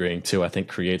we're disagreeing too, I think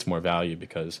creates more value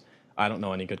because I don't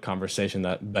know any good conversation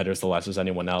that betters the lives of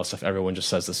anyone else if everyone just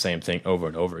says the same thing over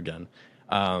and over again.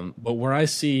 But where I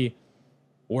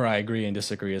agree and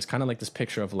disagree is kind of like this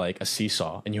picture of like a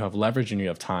seesaw, and you have leverage and you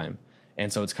have time.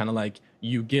 And so it's kind of like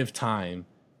you give time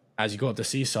as you go up the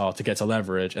seesaw to get to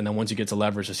leverage, and then once you get to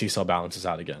leverage, the seesaw balances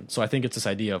out again. So I think it's this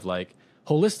idea of like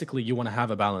holistically, you want to have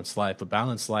a balanced life, but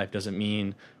balanced life doesn't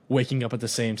mean waking up at the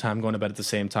same time, going to bed at the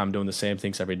same time, doing the same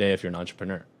things every day if you're an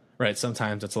entrepreneur, right?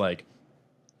 Sometimes it's like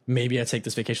maybe I take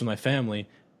this vacation with my family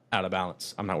out of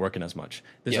balance. I'm not working as much.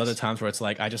 There's other Yes. times where it's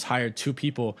like I just hired two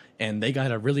people and they got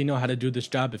to really know how to do this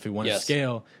job if we want to Yes.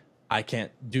 scale. I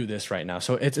can't do this right now.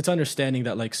 So it's understanding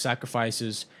that like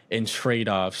sacrifices and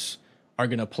trade-offs are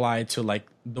going to apply to like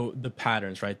the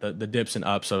patterns, right? The dips and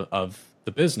ups of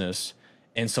the business.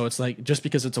 And so it's like just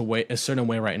because it's a certain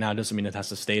way right now doesn't mean it has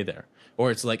to stay there.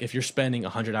 Or it's like if you're spending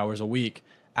 100 hours a week,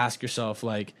 ask yourself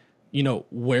like,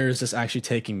 where is this actually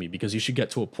taking me? Because you should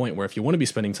get to a point where if you want to be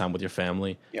spending time with your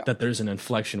family, Yeah. that there's an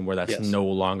inflection where that's Yes. no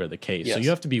longer the case. So Yes. you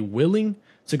have to be willing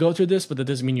to go through this, but that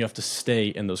doesn't mean you have to stay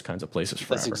in those kinds of places That's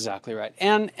forever. exactly right.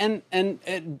 And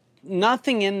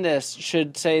nothing in this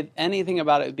should say anything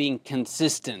about it being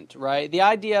consistent, right? The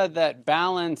idea that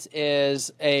balance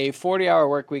is a 40-hour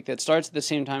work week that starts at the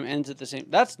same time, ends at the same,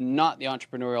 that's not the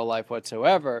entrepreneurial life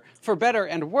whatsoever, for better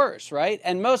and worse, right?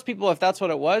 And most people, if that's what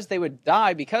it was, they would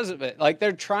die because of it. Like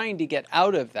they're trying to get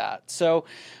out of that. So,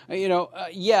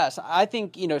 yes, I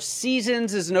think,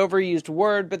 seasons is an overused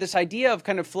word, but this idea of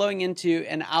kind of flowing into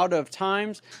and out of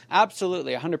times,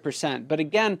 absolutely, 100%. But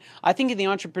again, I think in the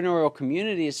entrepreneurial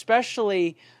community,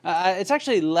 especially, it's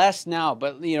actually less now,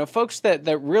 but, folks that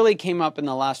really came up in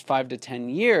the last 5 to 10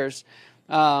 years,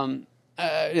 have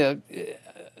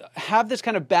this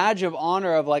kind of badge of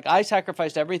honor of like, I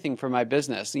sacrificed everything for my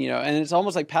business, and it's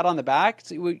almost like pat on the back.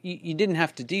 You didn't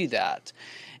have to do that.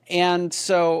 And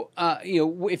so,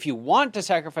 if you want to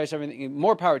sacrifice everything,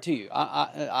 more power to you.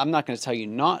 I'm not going to tell you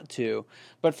not to.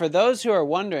 But for those who are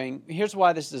wondering, here's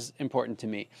why this is important to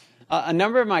me. A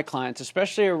number of my clients,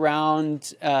 especially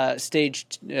around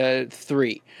stage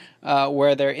 3,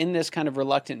 where they're in this kind of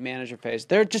reluctant manager phase,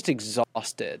 they're just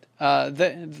exhausted.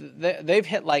 They've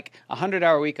hit like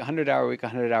 100-hour week, 100-hour week,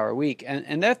 100-hour week.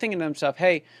 And they're thinking to themselves,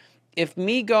 hey, if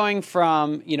me going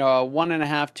from, a $1.5,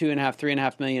 $2.5,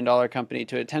 $3.5 million company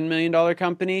to a $10 million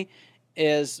company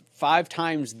is 5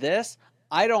 times this,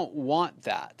 I don't want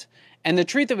that. And the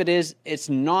truth of it is, it's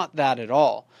not that at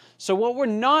all. So what we're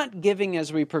not giving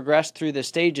as we progress through the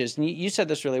stages, and you said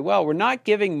this really well, we're not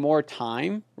giving more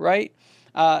time, right?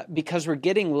 Because we're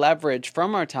getting leverage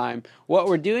from our time. What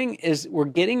we're doing is we're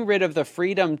getting rid of the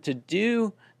freedom to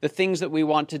do the things that we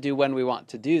want to do when we want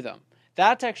to do them.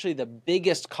 That's actually the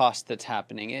biggest cost that's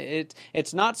happening.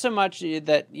 It's not so much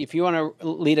that if you want to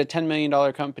lead a $10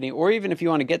 million company, or even if you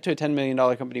want to get to a $10 million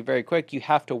company very quick, you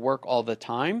have to work all the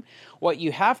time. What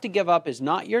you have to give up is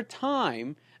not your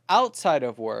time outside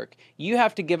of work. You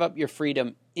have to give up your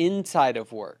freedom inside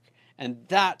of work. And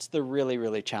that's the really,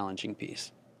 really challenging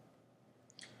piece.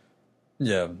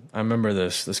 Yeah, I remember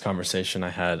this conversation I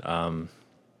had,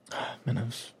 it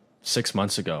was 6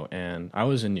 months ago, and I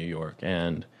was in New York,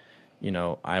 and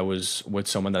I was with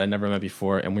someone that I never met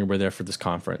before, and we were there for this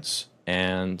conference,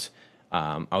 and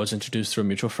I was introduced through a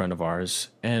mutual friend of ours,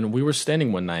 and we were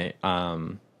standing one night.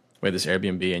 We had this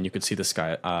Airbnb, and you could see the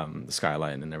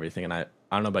skyline and everything. And I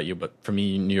don't know about you, but for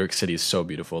me, New York City is so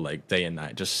beautiful, like day and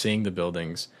night. Just seeing the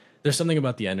buildings, there's something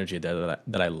about the energy there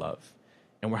that I love.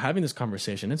 And we're having this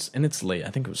conversation. It's late. I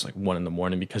think it was like 1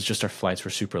 a.m. because just our flights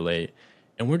were super late,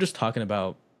 and we're just talking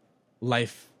about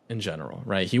life in general,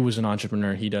 right? He was an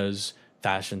entrepreneur. He does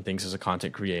fashion things as a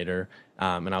content creator.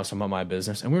 And I was talking about my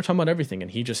business, and we were talking about everything. And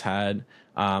he just had,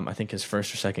 I think, his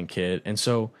first or second kid. And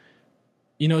so,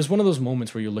 it's one of those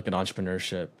moments where you look at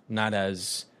entrepreneurship not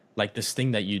as like this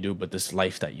thing that you do, but this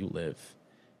life that you live.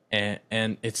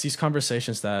 And it's these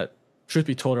conversations that, truth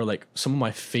be told, are like some of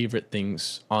my favorite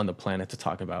things on the planet to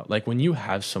talk about. Like when you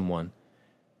have someone,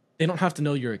 they don't have to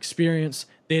know your experience.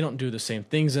 They don't do the same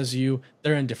things as you.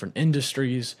 They're in different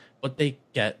industries, but they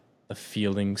get the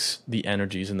feelings, the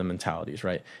energies, and the mentalities,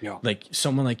 right? Yeah. Like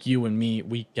someone like you and me,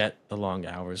 we get the long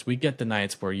hours. We get the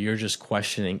nights where you're just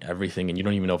questioning everything and you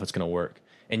don't even know if it's going to work.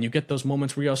 And you get those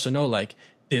moments where you also know, like,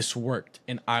 this worked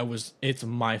and it's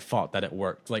my fault that it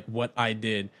worked. Like what I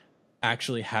did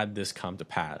actually had this come to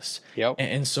pass. Yep.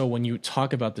 And so when you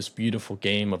talk about this beautiful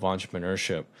game of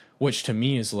entrepreneurship, which to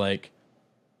me is like,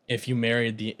 if you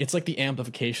married it's like the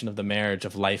amplification of the marriage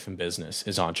of life and business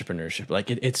is entrepreneurship. Like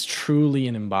it's truly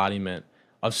an embodiment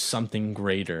of something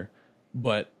greater,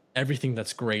 but everything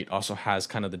that's great also has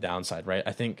kind of the downside, right?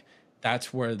 I think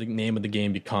that's where the name of the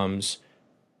game becomes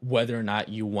whether or not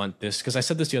you want this. Because I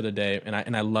said this the other day,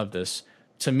 and I love this.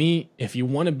 To me, if you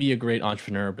want to be a great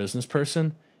entrepreneur or business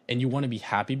person and you want to be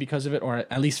happy because of it, or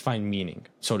at least find meaning,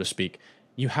 so to speak,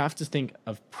 you have to think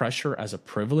of pressure as a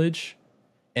privilege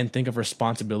and think of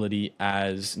responsibility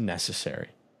as necessary.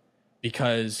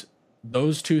 Because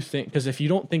those two things, because if you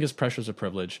don't think as pressure as a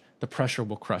privilege, the pressure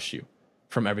will crush you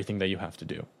from everything that you have to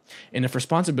do. And if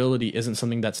responsibility isn't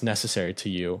something that's necessary to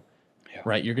you,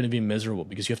 right, you're going to be miserable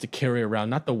because you have to carry around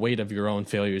not the weight of your own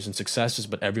failures and successes,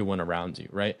 but everyone around you,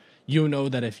 right? You know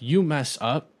that if you mess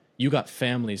up, you got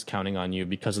families counting on you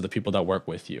because of the people that work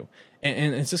with you.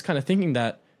 And it's just kind of thinking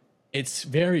that it's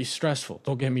very stressful,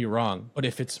 don't get me wrong, but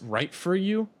if it's right for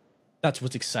you, that's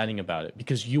what's exciting about it,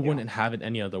 because you wouldn't have it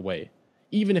any other way.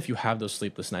 Even if you have those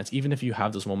sleepless nights, even if you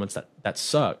have those moments that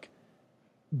suck,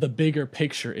 the bigger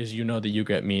picture is you know that you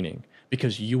get meaning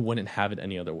because you wouldn't have it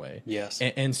any other way. Yes.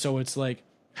 And so it's like,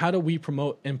 how do we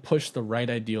promote and push the right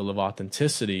ideal of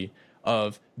authenticity,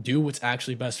 of do what's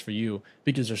actually best for you?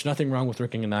 Because there's nothing wrong with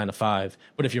working a 9 to 5,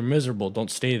 but if you're miserable, don't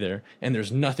stay there. And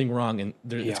there's nothing wrong, and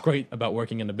it's great about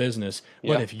working in a business,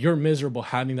 but if you're miserable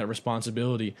having that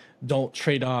responsibility, don't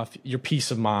trade off your peace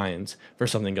of mind for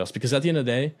something else. Because at the end of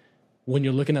the day, when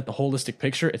you're looking at the holistic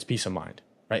picture, it's peace of mind,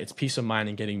 right? It's peace of mind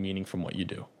and getting meaning from what you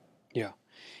do. Yeah.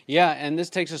 Yeah, and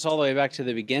this takes us all the way back to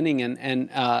the beginning,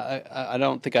 and I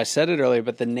don't think I said it earlier,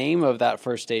 but the name of that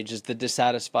first stage is the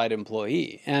dissatisfied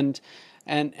employee, and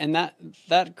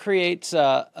that creates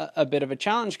a bit of a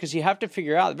challenge, because you have to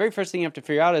figure out, the very first thing you have to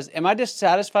figure out is, am I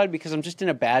dissatisfied because I'm just in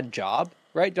a bad job,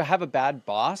 right? Do I have a bad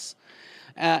boss?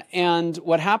 And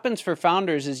what happens for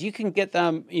founders is you can take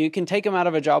them out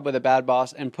of a job with a bad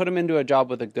boss and put them into a job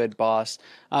with a good boss.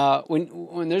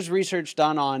 When there's research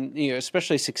done on,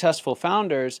 especially successful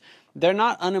founders, they're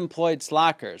not unemployed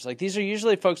slackers. Like, these are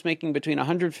usually folks making between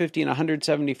 150 and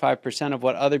 175% of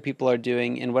what other people are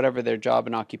doing in whatever their job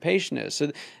and occupation is.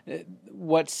 So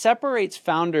what separates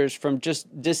founders from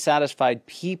just dissatisfied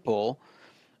people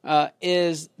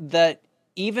is that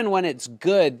even when it's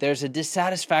good, there's a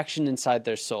dissatisfaction inside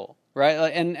their soul, right?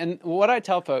 And what I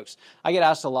tell folks, I get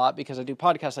asked a lot, because I do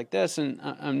podcasts like this, and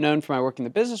I'm known for my work in the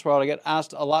business world. I get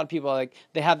asked a lot of people, like,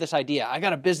 they have this idea. I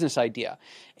got a business idea.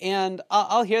 And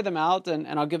I'll hear them out, and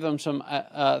I'll give them some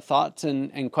thoughts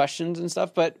and questions and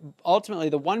stuff. But ultimately,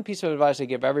 the one piece of advice I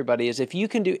give everybody is, if you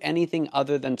can do anything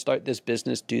other than start this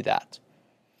business, do that.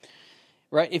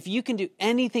 Right? If you can do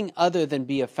anything other than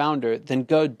be a founder, then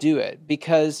go do it,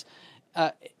 because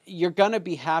you're going to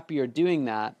be happier doing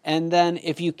that. And then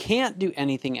if you can't do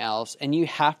anything else and you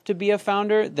have to be a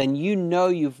founder, then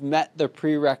you've met the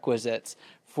prerequisites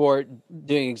for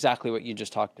doing exactly what you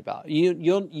just talked about.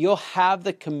 You'll have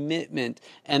the commitment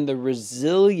and the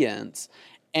resilience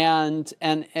and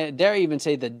dare I even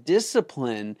say the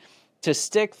discipline to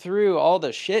stick through all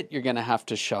the shit you're going to have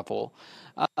to shovel,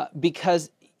 because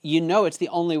it's the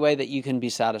only way that you can be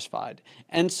satisfied.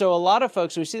 And so a lot of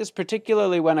folks, we see this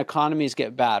particularly when economies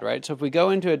get bad, right? So if we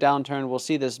go into a downturn, we'll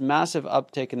see this massive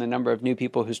uptick in the number of new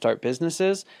people who start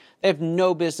businesses. They have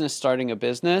no business starting a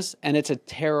business, and it's a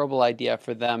terrible idea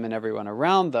for them and everyone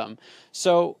around them.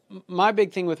 So my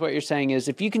big thing with what you're saying is,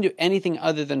 if you can do anything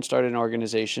other than start an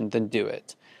organization, then do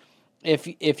it.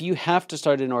 If you have to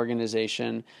start an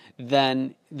organization,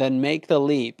 then make the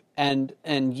leap and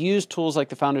use tools like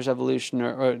the Founders Evolution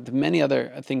or the many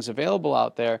other things available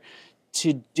out there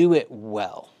to do it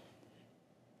well.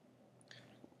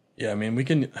 Yeah,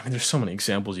 there's so many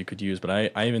examples you could use, but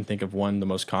I even think of the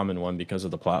most common one, because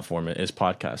of the platform, is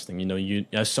podcasting. You,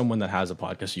 as someone that has a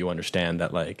podcast, you understand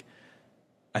that, like,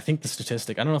 I think the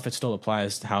statistic, I don't know if it still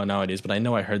applies to how nowadays, but I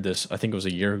know I heard this, I think it was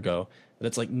a year ago, that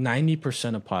it's like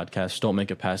 90% of podcasts don't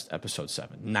make it past episode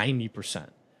 7. 90%.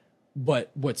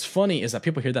 But what's funny is that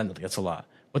people hear that and they're like, that's a lot.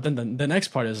 But then the next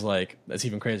part is like, that's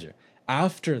even crazier.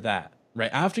 After that,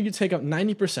 right, after you take up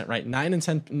 90%, right,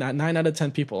 9 out of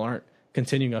 10 people aren't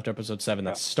continuing after episode 7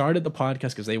 that started the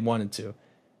podcast because they wanted to.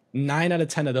 9 out of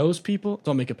 10 of those people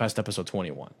don't make it past episode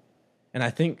 21. And I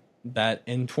think that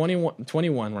in 21,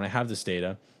 when I have this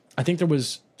data, I think there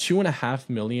was 2.5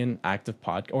 million active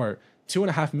or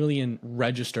 2.5 million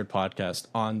registered podcasts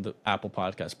on the Apple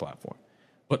Podcast platform,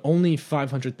 but only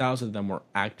 500,000 of them were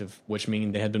active, which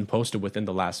means they had been posted within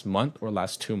the last month or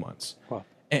last 2 months. Wow.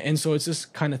 And so it's this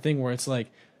kind of thing where it's like,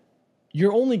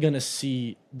 you're only going to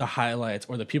see the highlights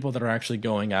or the people that are actually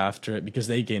going after it because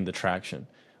they gained the traction.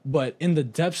 But in the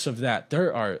depths of that,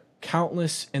 there are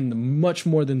countless and much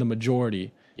more than the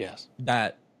majority Yes.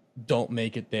 that don't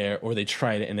make it there, or they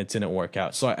tried it and it didn't work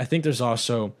out. So I think there's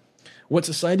also what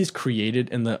society's created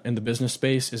in the business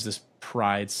space is this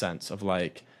pride sense of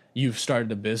like, you've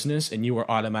started a business and you are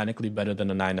automatically better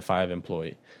than a 9 to 5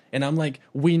 employee. And I'm like,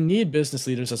 we need business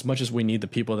leaders as much as we need the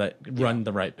people that run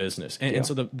the right business. And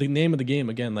so the name of the game,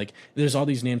 again, like there's all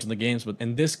these names in the games, but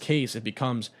in this case, it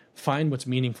becomes find what's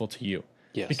meaningful to you.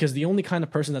 Yes. Because the only kind of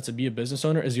person that's to be a business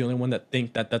owner is the only one that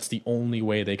think that that's the only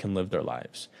way they can live their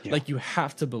lives. Yeah. Like you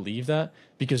have to believe that,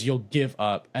 because you'll give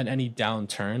up at any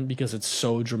downturn because it's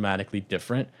so dramatically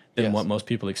different than what most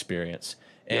people experience.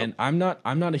 And I'm not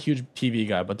a huge TV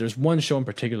guy, but there's one show in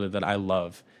particular that I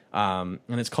love, and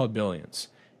it's called Billions.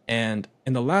 And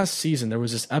in the last season, there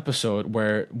was this episode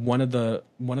where one of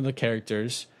the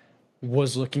characters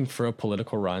was looking for a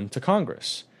political run to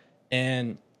Congress,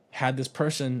 and had this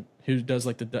person who does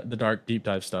like the dark deep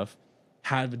dive stuff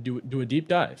had to do a deep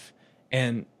dive.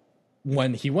 And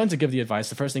when he went to give the advice,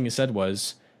 the first thing he said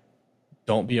was,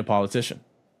 "Don't be a politician.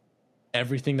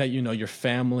 Everything that you know, your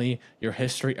family, your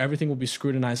history, everything will be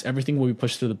scrutinized. Everything will be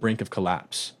pushed to the brink of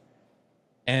collapse."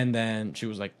 And then she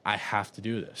was like, "I have to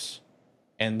do this."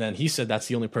 And then he said that's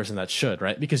the only person that should,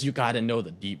 right? Because you got to know the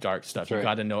deep, dark stuff. Right. You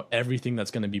got to know everything that's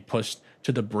going to be pushed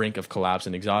to the brink of collapse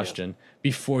and exhaustion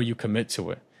before you commit to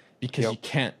it. Because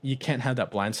you can't have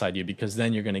that blindside you, because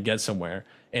then you're going to get somewhere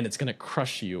and it's going to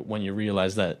crush you when you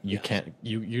realize that you can't,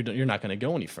 you're not going to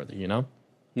go any further, you know?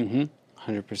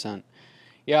 100%.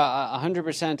 Yeah,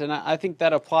 100%. And I think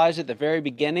that applies at the very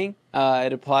beginning.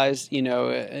 It applies,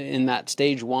 in that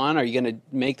stage one, are you going to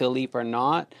make the leap or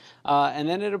not? And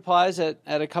then it applies at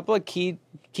a couple of key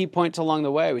points along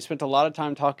the way. We spent a lot of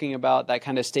time talking about that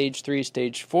kind of stage 3,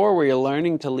 stage 4, where you're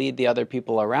learning to lead the other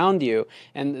people around you.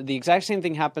 And the exact same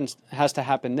thing has to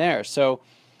happen there. So,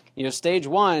 stage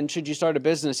 1, should you start a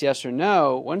business, yes or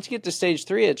no? Once you get to stage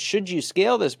 3, it's should you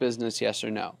scale this business, yes or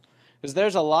no? Because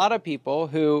there's a lot of people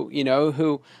who,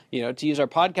 to use our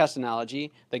podcast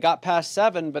analogy, they got past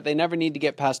 7, but they never need to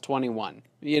get past 21.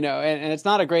 And it's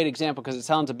not a great example because it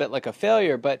sounds a bit like a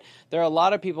failure, but there are a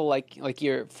lot of people like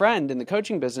your friend in the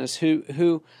coaching business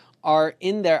who are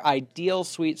in their ideal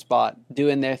sweet spot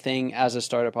doing their thing as a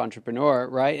startup entrepreneur,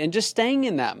 right? And just staying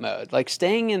in that mode, like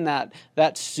staying in that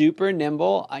super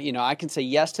nimble, I can say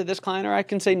yes to this client or I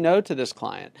can say no to this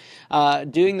client.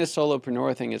 Doing the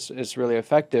solopreneur thing is really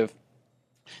effective.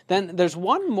 Then there's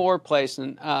one more place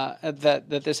that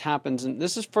this happens, and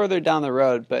this is further down the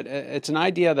road, but it's an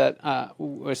idea that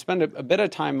we spend a bit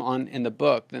of time on in the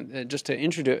book, just to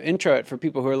intro it for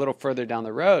people who are a little further down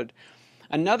the road.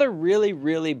 Another really,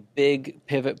 really big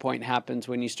pivot point happens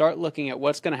when you start looking at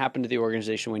what's going to happen to the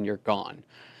organization when you're gone.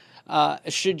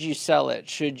 Should you sell it?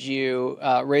 Should you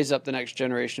raise up the next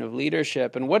generation of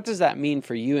leadership? And what does that mean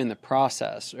for you in the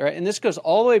process? Right? And this goes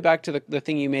all the way back to the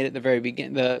thing you made at the very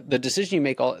beginning. The decision you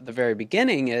make at the very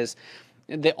beginning is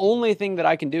the only thing that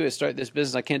I can do is start this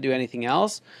business. I can't do anything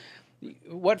else.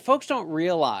 What folks don't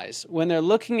realize when they're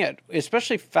looking at,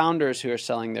 especially founders who are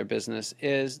selling their business,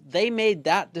 is they made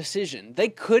that decision. They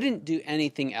couldn't do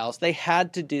anything else. They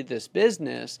had to do this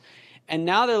business. And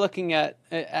now they're looking at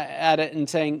it and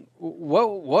saying,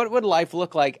 what would life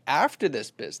look like after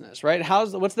this business, right?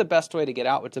 What's the best way to get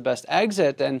out? What's the best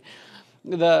exit? And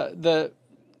the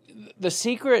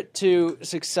secret to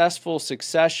successful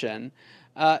succession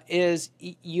is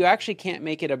you actually can't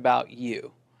make it about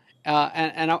you.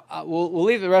 We'll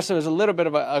leave the rest of it as a little bit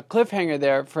of a cliffhanger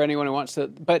there for anyone who wants to.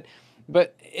 But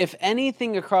if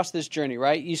anything across this journey,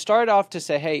 right, you start off to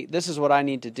say, hey, this is what I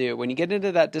need to do. When you get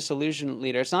into that disillusioned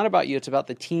leader, it's not about you, it's about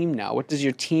the team now. What does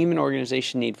your team and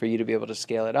organization need for you to be able to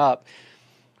scale it up?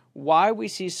 Why we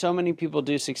see so many people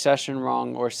do succession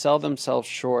wrong or sell themselves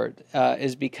short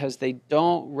is because they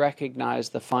don't recognize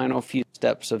the final few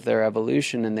steps of their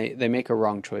evolution, and they make a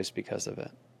wrong choice because of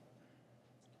it.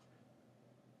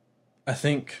 I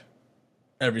think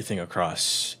everything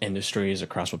across industries,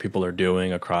 across what people are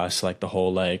doing, across like the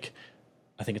whole, like,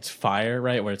 I think it's FIRE,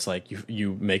 right? Where it's like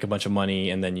you make a bunch of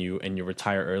money and then you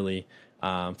retire early.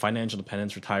 Financial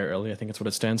independence, retire early, I think it's what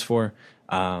it stands for.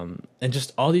 And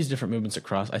just all these different movements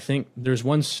across. I think there's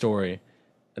one story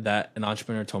that an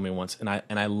entrepreneur told me once, and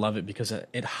I love it because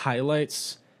it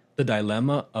highlights the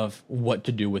dilemma of what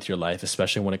to do with your life,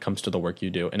 especially when it comes to the work you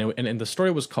do. And the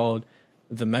story was called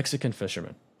The Mexican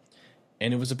Fisherman.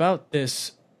 And it was about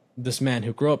this man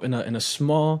who grew up in a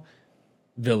small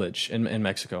village in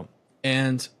Mexico,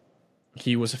 and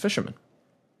he was a fisherman.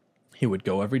 He would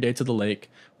go every day to the lake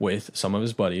with some of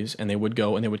his buddies, and they would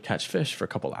go and they would catch fish for a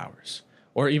couple hours.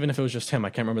 Or even if it was just him,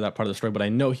 I can't remember that part of the story, but I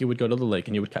know he would go to the lake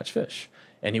and he would catch fish.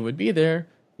 And he would be there,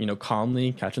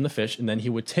 calmly catching the fish. And then he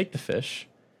would take the fish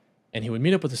and he would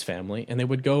meet up with his family and they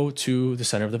would go to the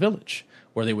center of the village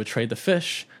where they would trade the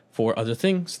fish for other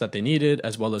things that they needed,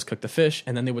 as well as cook the fish.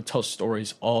 And then they would tell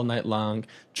stories all night long,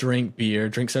 drink beer,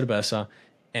 drink cerveza,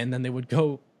 and then they would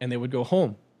go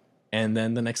home. And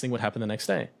then the next thing would happen the next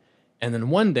day. And then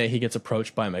one day he gets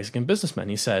approached by a Mexican businessman.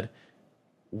 He said,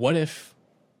 what if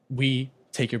we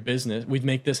take your business, we'd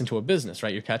make this into a business,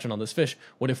 right? You're catching all this fish.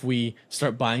 What if we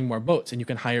start buying more boats and you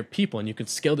can hire people and you can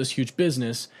scale this huge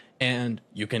business and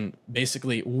you can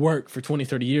basically work for 20,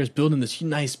 30 years building this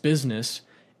nice business,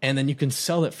 and then you can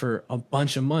sell it for a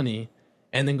bunch of money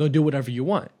and then go do whatever you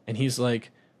want. And he's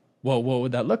like, well, what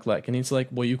would that look like? And he's like,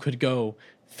 well, you could go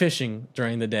fishing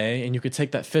during the day and you could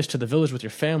take that fish to the village with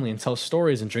your family and tell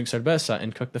stories and drink cerveza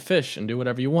and cook the fish and do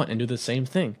whatever you want and do the same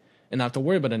thing and not have to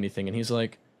worry about anything. And he's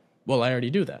like, well, I already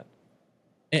do that.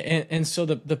 And so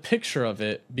the picture of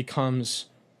it becomes,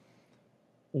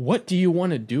 what do you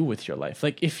want to do with your life?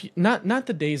 Like, if not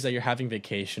the days that you're having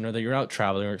vacation or that you're out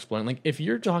traveling or exploring, like if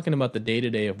you're talking about the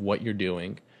day-to-day of what you're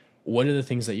doing, what are the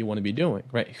things that you want to be doing,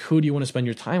 right? Who do you want to spend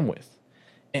your time with?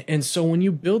 And so when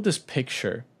you build this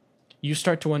picture, you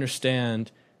start to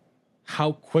understand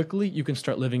how quickly you can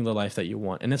start living the life that you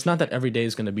want. And it's not that every day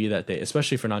is going to be that day,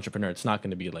 especially for an entrepreneur. It's not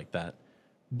going to be like that.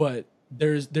 But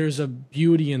there's a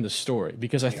beauty in the story,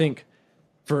 because I think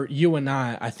for you and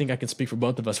I think I can speak for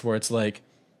both of us, where it's like,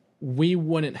 we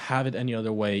wouldn't have it any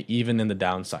other way, even in the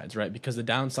downsides, right? Because the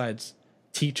downsides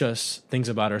teach us things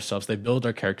about ourselves. They build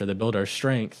our character, they build our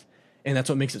strength. And that's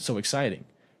what makes it so exciting,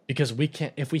 because we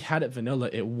can't, if we had it vanilla,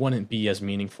 it wouldn't be as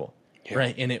meaningful. Yeah.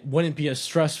 Right. And it wouldn't be as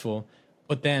stressful,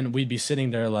 but then we'd be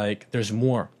sitting there like, there's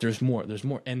more.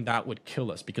 And that would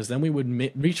kill us, because then we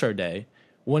would reach our day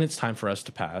when it's time for us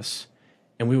to pass.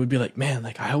 And we would be like, man,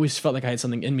 like I always felt like I had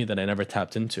something in me that I never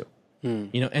tapped into,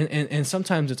 and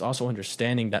sometimes it's also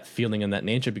understanding that feeling and that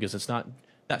nature, because it's not,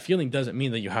 that feeling doesn't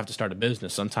mean that you have to start a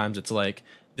business. Sometimes it's like,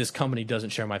 this company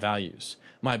doesn't share my values.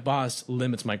 My boss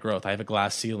limits my growth. I have a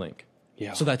glass ceiling.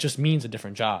 Yeah. So that just means a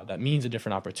different job. That means a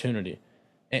different opportunity.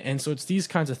 And so it's these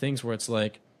kinds of things where it's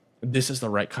like, this is the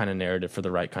right kind of narrative for the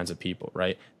right kinds of people,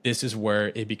 right? This is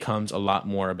where it becomes a lot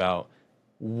more about,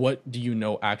 what do you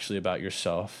know actually about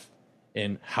yourself,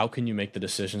 and how can you make the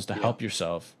decisions to help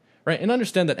yourself, right? And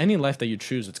understand that any life that you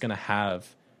choose, it's going to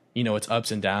have, its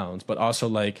ups and downs, but also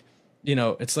like,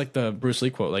 it's like the Bruce Lee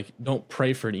quote, like, don't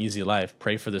pray for an easy life,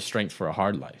 pray for the strength for a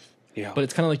hard life. Yeah. But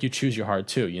it's kind of like you choose your hard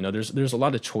too. There's a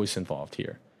lot of choice involved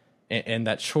here. And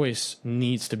that choice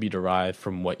needs to be derived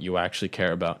from what you actually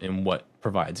care about and what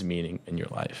provides meaning in your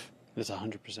life. That's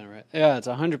 100% right. Yeah, it's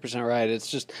 100% right.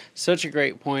 It's just such a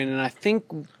great point. And I think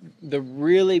the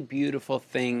really beautiful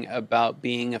thing about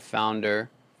being a founder,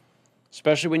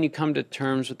 especially when you come to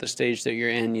terms with the stage that you're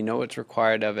in, you know what's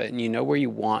required of it, and you know where you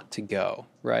want to go,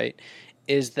 right,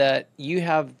 is that you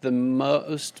have the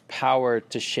most power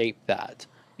to shape that.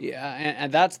 Yeah,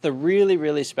 and that's the really,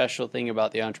 really special thing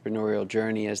about the entrepreneurial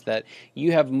journey, is that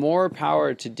you have more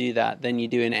power to do that than you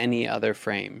do in any other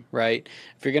frame, right?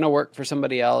 If you're going to work for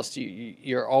somebody else,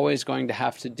 you're always going to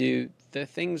have to do the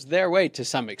things their way to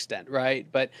some extent, right?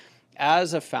 But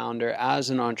as a founder,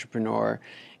 as an entrepreneur,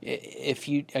 if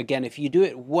you do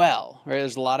it well, right?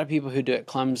 There's a lot of people who do it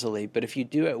clumsily, but if you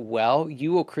do it well,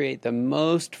 you will create the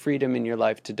most freedom in your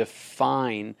life to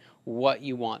define what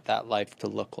you want that life to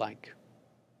look like.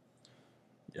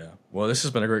 Yeah. Well, this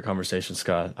has been a great conversation,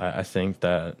 Scott. I think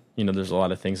that, there's a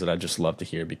lot of things that I just love to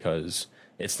hear, because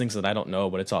it's things that I don't know,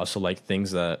 but it's also like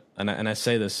things that, and I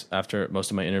say this after most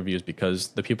of my interviews, because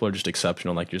the people are just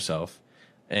exceptional, like yourself.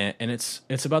 And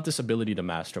it's about this ability to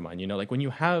mastermind, like when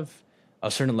you have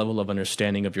a certain level of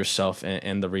understanding of yourself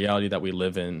and the reality that we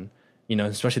live in,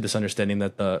 especially this understanding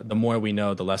that the more we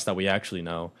know, the less that we actually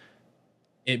know,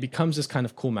 it becomes this kind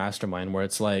of cool mastermind where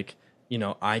it's like,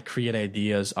 I create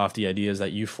ideas off the ideas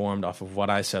that you formed, off of what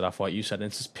I said, off what you said. And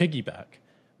it's this piggyback,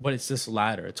 but it's this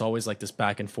ladder. It's always like this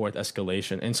back and forth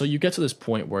escalation. And so you get to this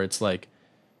point where it's like,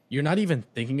 you're not even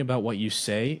thinking about what you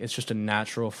say. It's just a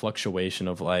natural fluctuation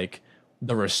of like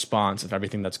the response of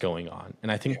everything that's going on.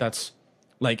 And I think that's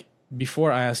like,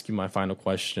 before I ask you my final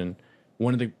question,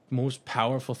 one of the most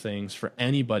powerful things for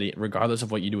anybody, regardless of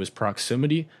what you do, is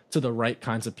proximity to the right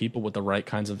kinds of people with the right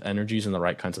kinds of energies and the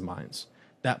right kinds of minds.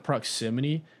 That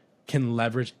proximity can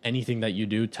leverage anything that you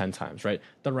do 10 times, right?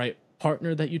 The right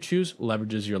partner that you choose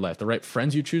leverages your life. The right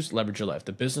friends you choose leverage your life.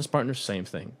 The business partner, same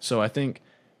thing. So I think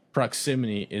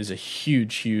proximity is a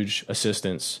huge, huge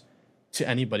assistance to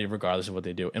anybody, regardless of what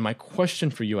they do. And my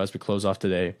question for you as we close off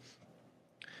today,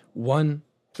 one,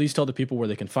 please tell the people where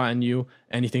they can find you,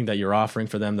 anything that you're offering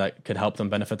for them that could help them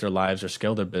benefit their lives or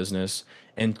scale their business.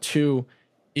 And two,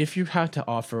 if you had to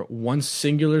offer one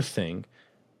singular thing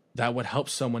that would help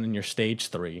someone in your stage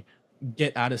 3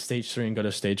 get out of stage 3 and go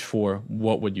to stage 4,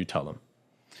 what would you tell them?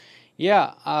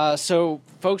 Yeah, so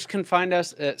folks can find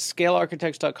us at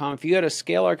scalearchitects.com. If you go to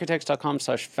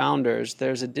scalearchitects.com/founders,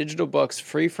 there's a digital book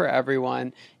free for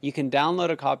everyone. You can download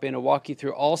a copy and it'll walk you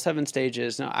through all 7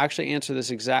 stages. And I'll actually answer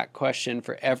this exact question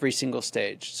for every single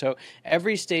stage. So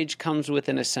every stage comes with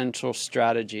an essential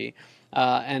strategy.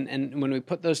 And when we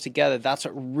put those together, that's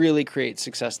what really creates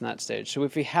success in that stage. So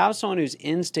if you have someone who's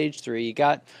in stage 3, you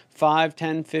got 5,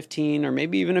 10, 15, or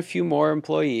maybe even a few more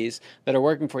employees that are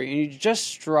working for you, and you're just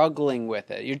struggling with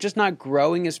it. You're just not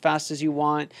growing as fast as you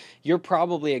want. You're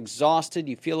probably exhausted.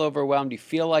 You feel overwhelmed. You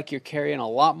feel like you're carrying a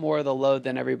lot more of the load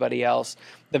than everybody else.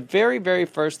 The very, very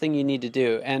first thing you need to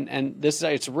do, and this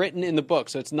it's written in the book,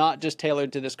 so it's not just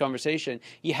tailored to this conversation,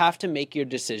 you have to make your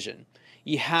decision.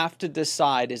 You have to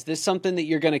decide, is this something that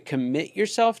you're going to commit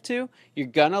yourself to? You're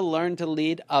going to learn to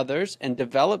lead others and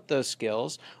develop those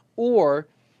skills? Or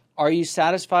are you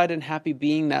satisfied and happy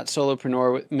being that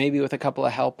solopreneur, maybe with a couple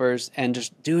of helpers and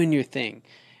just doing your thing?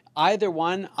 Either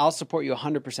one, I'll support you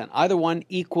 100%. Either one,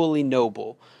 equally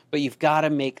noble. But you've got to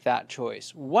make that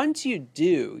choice. Once you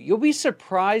do, you'll be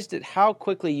surprised at how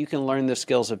quickly you can learn the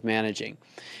skills of managing.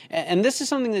 And this is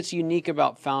something that's unique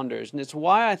about founders. And it's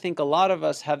why I think a lot of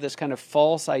us have this kind of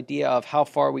false idea of how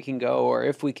far we can go or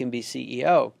if we can be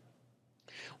CEO.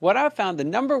 What I've found, the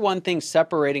number one thing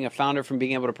separating a founder from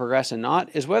being able to progress and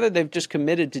not is whether they've just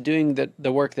committed to doing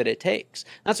the work that it takes.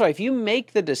 That's why if you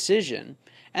make the decision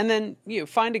and then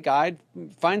find a guide,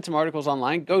 find some articles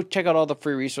online, go check out all the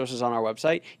free resources on our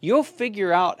website. You'll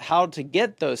figure out how to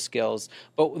get those skills.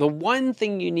 But the one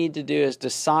thing you need to do is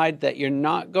decide that you're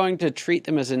not going to treat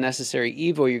them as a necessary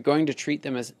evil. You're going to treat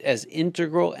them as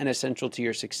integral and essential to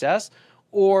your success,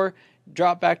 or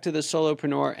drop back to the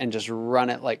solopreneur and just run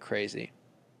it like crazy.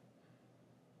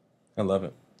 I love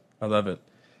it. I love it.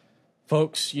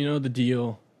 Folks, you know the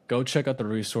deal. Go check out the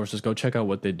resources. Go check out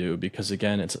what they do because,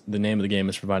 again, it's the name of the game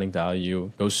is providing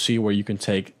value. Go see where you can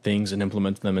take things and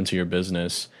implement them into your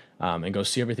business, and go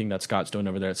see everything that Scott's doing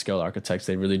over there at Scale Architects.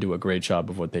 They really do a great job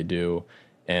of what they do.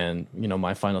 And,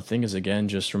 my final thing is, again,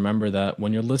 just remember that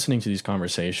when you're listening to these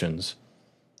conversations,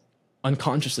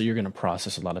 unconsciously, you're going to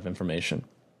process a lot of information.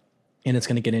 And it's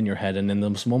going to get in your head. And in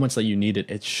those moments that you need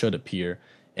it, it should appear.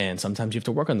 And sometimes you have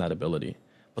to work on that ability.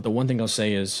 But the one thing I'll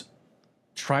say is,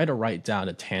 try to write down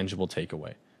a tangible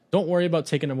takeaway. Don't worry about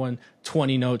taking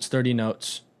 20 notes, 30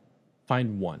 notes.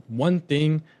 Find one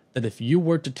thing that if you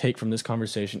were to take from this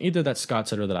conversation, either that Scott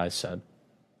said or that I said,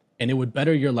 and it would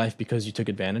better your life because you took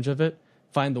advantage of it,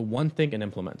 find the one thing and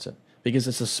implement it. Because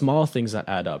it's the small things that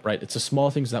add up, right? It's the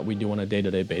small things that we do on a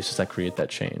day-to-day basis that create that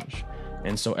change.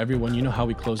 And so everyone, you know how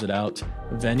we close it out.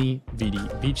 Veni, vidi,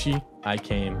 vici. I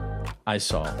came, I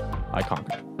saw, I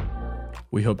conquered.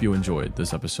 We hope you enjoyed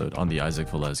this episode on the Isaac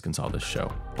Velez Gonzalez Show,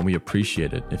 and we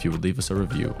appreciate it if you would leave us a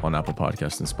review on Apple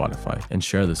Podcasts and Spotify and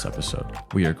share this episode.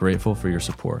 We are grateful for your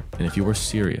support, and if you are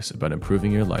serious about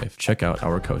improving your life, check out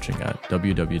our coaching at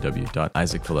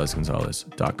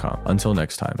www.isaacvelezgonzalez.com. Until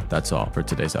next time, that's all for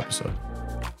today's episode.